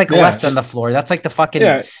that's like less than the floor. That's like the fucking,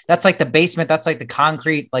 that's like the basement. That's like the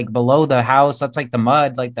concrete, like below the house. That's like the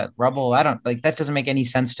mud, like the rubble. That doesn't make any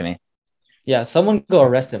sense to me. Yeah. Someone go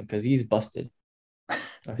arrest him because he's busted.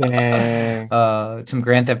 Some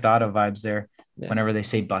Grand Theft Auto vibes there. Yeah. Whenever they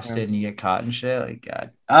say busted and you get caught and shit, like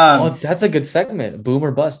God. That's a good segment. Boom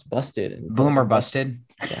or bust, busted. Boom or busted.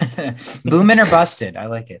 Yeah. Boomin' or busted. I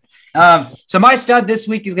like it. So my stud this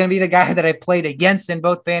week is going to be the guy that I played against in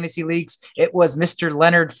both fantasy leagues. It was Mr.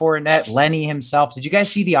 Leonard Fournette, Lenny himself. Did you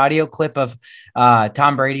guys see the audio clip of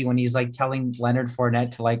Tom Brady when he's like telling Leonard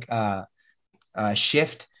Fournette to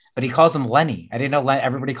shift? But he calls him Lenny. I didn't know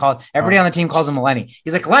everybody on the team calls him Lenny.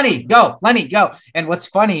 He's like, Lenny, go. And what's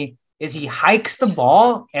funny is he hikes the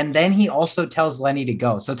ball and then he also tells Lenny to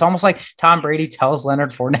go. So it's almost like Tom Brady tells Leonard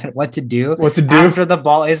Fournette what to do after the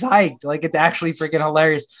ball is hiked. Like it's actually freaking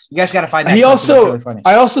hilarious. You guys got to find that. Really funny.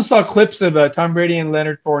 I also saw clips of Tom Brady and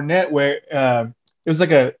Leonard Fournette where it was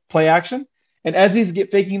like a play action. And as he's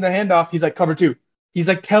faking the handoff, he's like cover 2. He's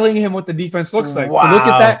like telling him what the defense looks like. Wow. So look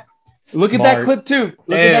at that. Look at that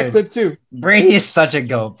clip too. Brady is such a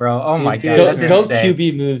goat, bro. Oh my God. That's goat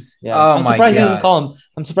QB moves. Yeah. I'm surprised he doesn't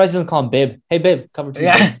call him babe. Hey babe, cover 2.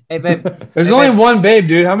 Yeah. Hey babe. There's only one babe,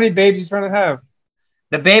 dude. How many babes he's trying to have?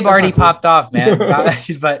 The babe already popped off, man.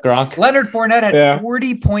 But Gronk. Leonard Fournette had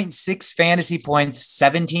 40.6 fantasy points,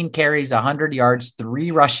 17 carries, 100 yards,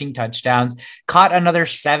 3 rushing touchdowns, caught another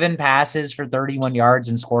 7 passes for 31 yards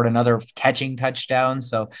and scored another catching touchdown.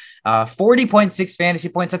 So 40.6 fantasy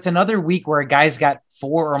points. That's another week where a guy's got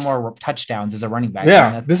 4 or more touchdowns as a running back.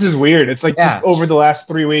 Yeah, this is weird. It's like just over the last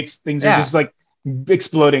 3 weeks, things are just like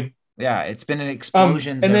exploding. Yeah, it's been an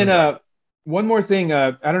explosion. And then one more thing, I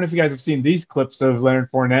don't know if you guys have seen these clips of Leonard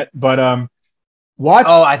Fournette, but watch.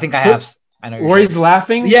 Oh, I think I have. I know where he's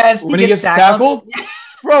laughing. Yes, when he gets tackled.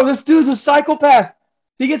 Bro, this dude's a psychopath.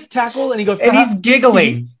 He gets tackled and he goes, and he's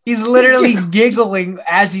giggling. He's literally giggling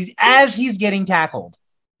as he's getting tackled.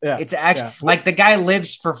 Yeah, it's actually like the guy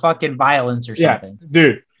lives for fucking violence or something. Yeah,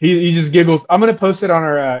 dude, he just giggles. I'm gonna post it on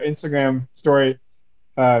our Instagram story.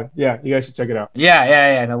 You guys should check it out.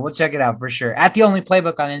 Yeah. No, we'll check it out for sure. At The Only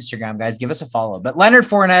Playbook on Instagram, guys, give us a follow. But Leonard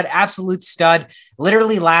Fournette, absolute stud,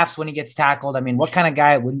 literally laughs when he gets tackled. I mean, what kind of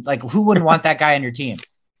guy who wouldn't want that guy on your team?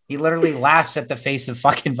 He literally laughs at the face of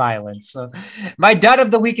fucking violence. So my dud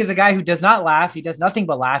of the week is a guy who does not laugh. He does nothing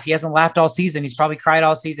but laugh. He hasn't laughed all season. He's probably cried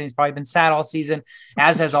all season. He's probably been sad all season,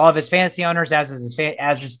 as has all of his fantasy owners, as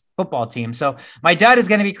his football team. So my dud is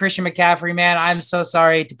going to be Christian McCaffrey, man. I'm so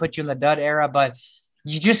sorry to put you in the dud era, but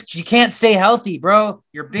you can't stay healthy, bro.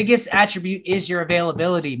 Your biggest attribute is your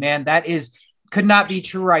availability, man. That could not be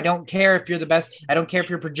truer. I don't care if you're the best. I don't care if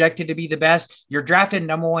you're projected to be the best. You're drafted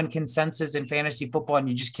number one consensus in fantasy football, and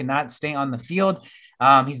you just cannot stay on the field.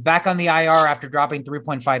 He's back on the IR after dropping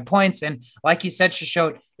 3.5 points. And like you said,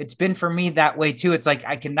 Shishot, it's been for me that way too. It's like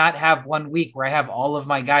I cannot have 1 week where I have all of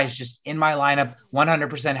my guys just in my lineup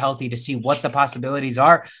 100% healthy to see what the possibilities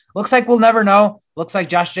are. Looks like we'll never know. Looks like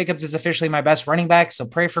Josh Jacobs is officially my best running back, so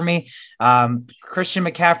pray for me. Christian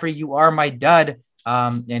McCaffrey, you are my dud.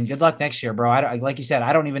 And good luck next year, bro. Like you said,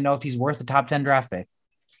 I don't even know if he's worth the top 10 draft pick.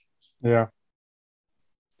 Yeah.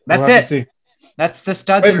 That's it. That's the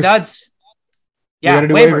studs Waivers. and duds. Yeah,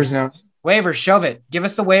 waivers now. Waivers, shove it. Give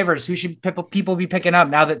us the waivers. Who should people be picking up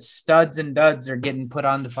now that studs and duds are getting put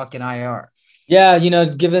on the fucking IR? Yeah,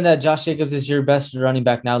 given that Josh Jacobs is your best running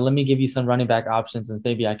back now, let me give you some running back options and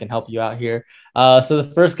maybe I can help you out here. So the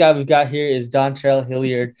first guy we've got here is Dontrell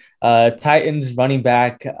Hilliard, Titans running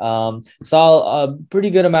back. Saw a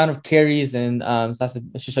pretty good amount of carries, and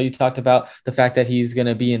so you talked about the fact that he's going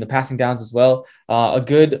to be in the passing downs as well. A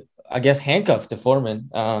good, I guess, handcuff to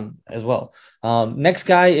Foreman as well. Next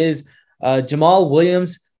guy is Jamal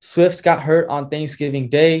Williams. Swift got hurt on Thanksgiving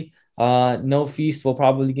Day. No Feast will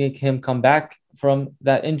probably make him come back from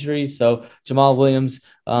that injury. So Jamal Williams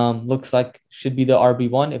looks like should be the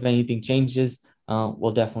RB1. If anything changes,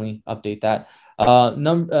 we'll definitely update that.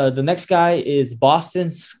 The next guy is Boston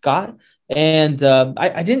Scott. And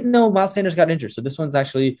I didn't know Miles Sanders got injured. So this one's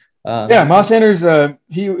actually Miles Sanders,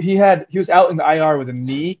 he was out in the IR with a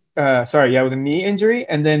knee. With a knee injury.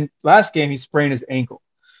 And then last game he sprained his ankle.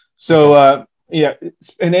 So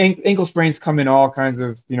and ankle sprains come in all kinds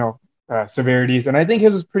of severities, and I think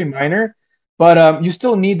his was pretty minor. But you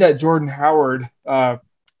still need that Jordan Howard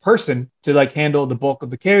person to handle the bulk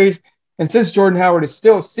of the carries. And since Jordan Howard is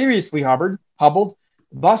still seriously hobbled,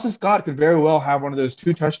 Boston Scott could very well have one of those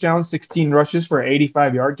 2 touchdowns, 16 rushes for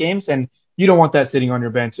 85-yard games, and you don't want that sitting on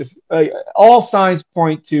your bench. All signs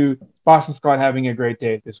point to Boston Scott having a great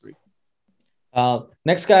day this week.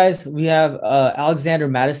 Next, guys, we have Alexander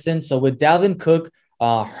Madison. So with Dalvin Cook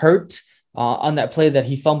hurt on that play that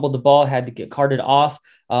he fumbled the ball, had to get carted off.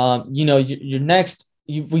 You're next.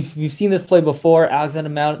 We've seen this play before. Alexander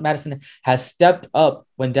Madison has stepped up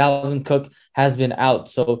when Dalvin Cook has been out.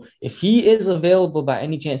 So if he is available by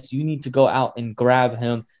any chance, you need to go out and grab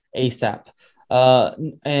him ASAP.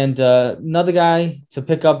 And another guy to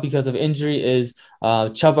pick up because of injury is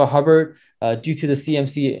Chuba Hubbard. Due to the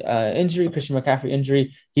CMC injury, Christian McCaffrey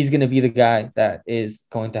injury, he's going to be the guy that is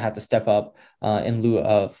going to have to step up in lieu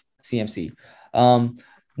of CMC.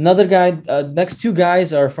 Another guy, next 2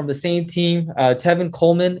 guys are from the same team, Tevin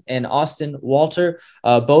Coleman and Austin Walter.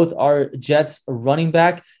 Both are Jets running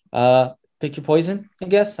back. Pick your poison, I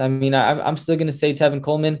guess. I mean, I'm still going to say Tevin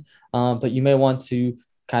Coleman, but you may want to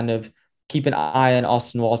kind of keep an eye on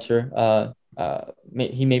Austin Walter.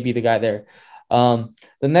 He may be the guy there. The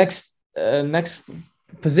next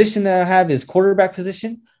position that I have is quarterback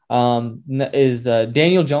position. Is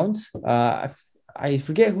Daniel Jones. I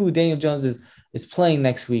forget who Daniel Jones is playing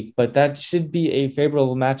next week, but that should be a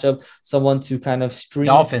favorable matchup. Someone to kind of stream.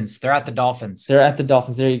 Dolphins. They're at the Dolphins.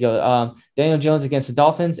 There you go. Daniel Jones against the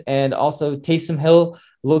Dolphins, and also Taysom Hill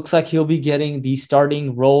looks like he'll be getting the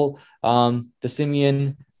starting role. The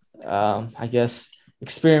Simeon, I guess,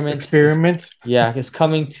 experiment. Is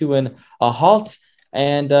coming to a halt.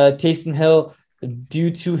 And Taysom Hill,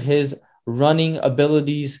 due to his running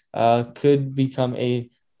abilities, could become a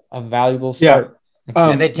valuable start.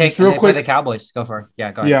 And they play the Cowboys. Go for it.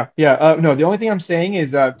 Yeah, go ahead. No, the only thing I'm saying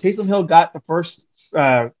is Taysom Hill got the first,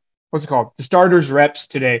 the starters reps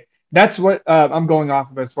today. That's what I'm going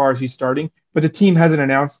off of as far as he's starting. But the team hasn't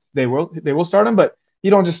announced they will start him. But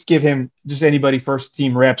you don't just give him just anybody first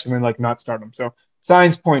team reps and then not start him. So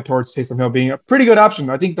signs point towards Taysom Hill being a pretty good option.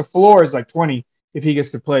 I think the floor is 20 if he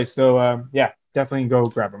gets to play. So definitely go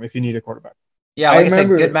grab him if you need a quarterback. Yeah, I said,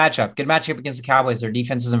 good matchup. Good matchup against the Cowboys. Their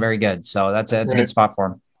defense isn't very good, so that's a good spot for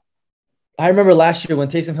him. I remember last year when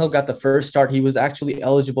Taysom Hill got the first start, he was actually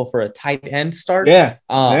eligible for a tight end start.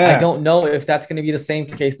 I don't know if that's going to be the same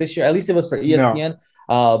case this year. At least it was for ESPN.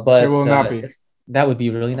 No, but it will not be. That would be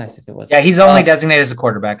really nice if it was. Yeah, he's only designated as a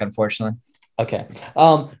quarterback, unfortunately. Okay.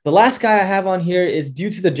 The last guy I have on here is due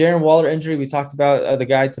to the Darren Waller injury. We talked about the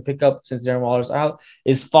guy to pick up since Darren Waller's out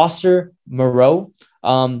is Foster Moreau.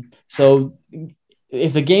 So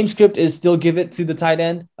if the game script is still give it to the tight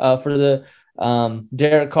end for the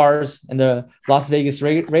Derek Carrs and the Las Vegas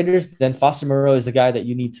Raiders, then Foster Moreau is the guy that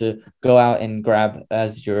you need to go out and grab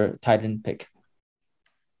as your tight end pick.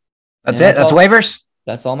 That's it. That's waivers.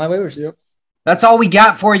 That's all my waivers. Yep. That's all we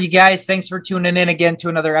got for you guys. Thanks for tuning in again to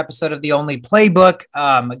another episode of The Only Playbook.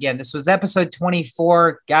 Again, this was episode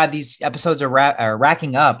 24. God, these episodes are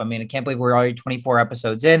racking up. I mean, I can't believe we're already 24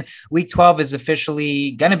 episodes in. Week 12 is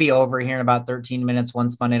officially going to be over here in about 13 minutes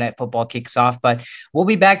once Monday Night Football kicks off. But we'll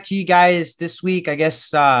be back to you guys this week. I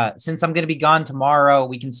guess since I'm going to be gone tomorrow,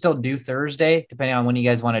 we can still do Thursday, depending on when you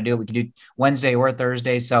guys want to do it. We can do Wednesday or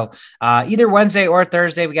Thursday. So either Wednesday or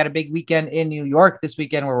Thursday, we got a big weekend in New York this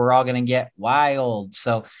weekend where we're all going to get wild.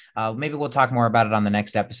 So maybe we'll talk more about it on the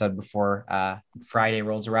next episode before Friday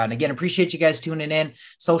rolls around. Again, appreciate you guys tuning in.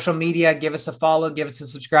 Social media, give us a follow, give us a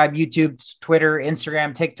subscribe, YouTube, Twitter,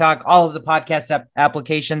 Instagram, TikTok, all of the podcast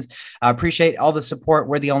applications. Appreciate all the support.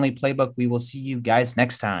 We're The Only Playbook. We will see you guys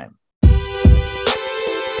next time.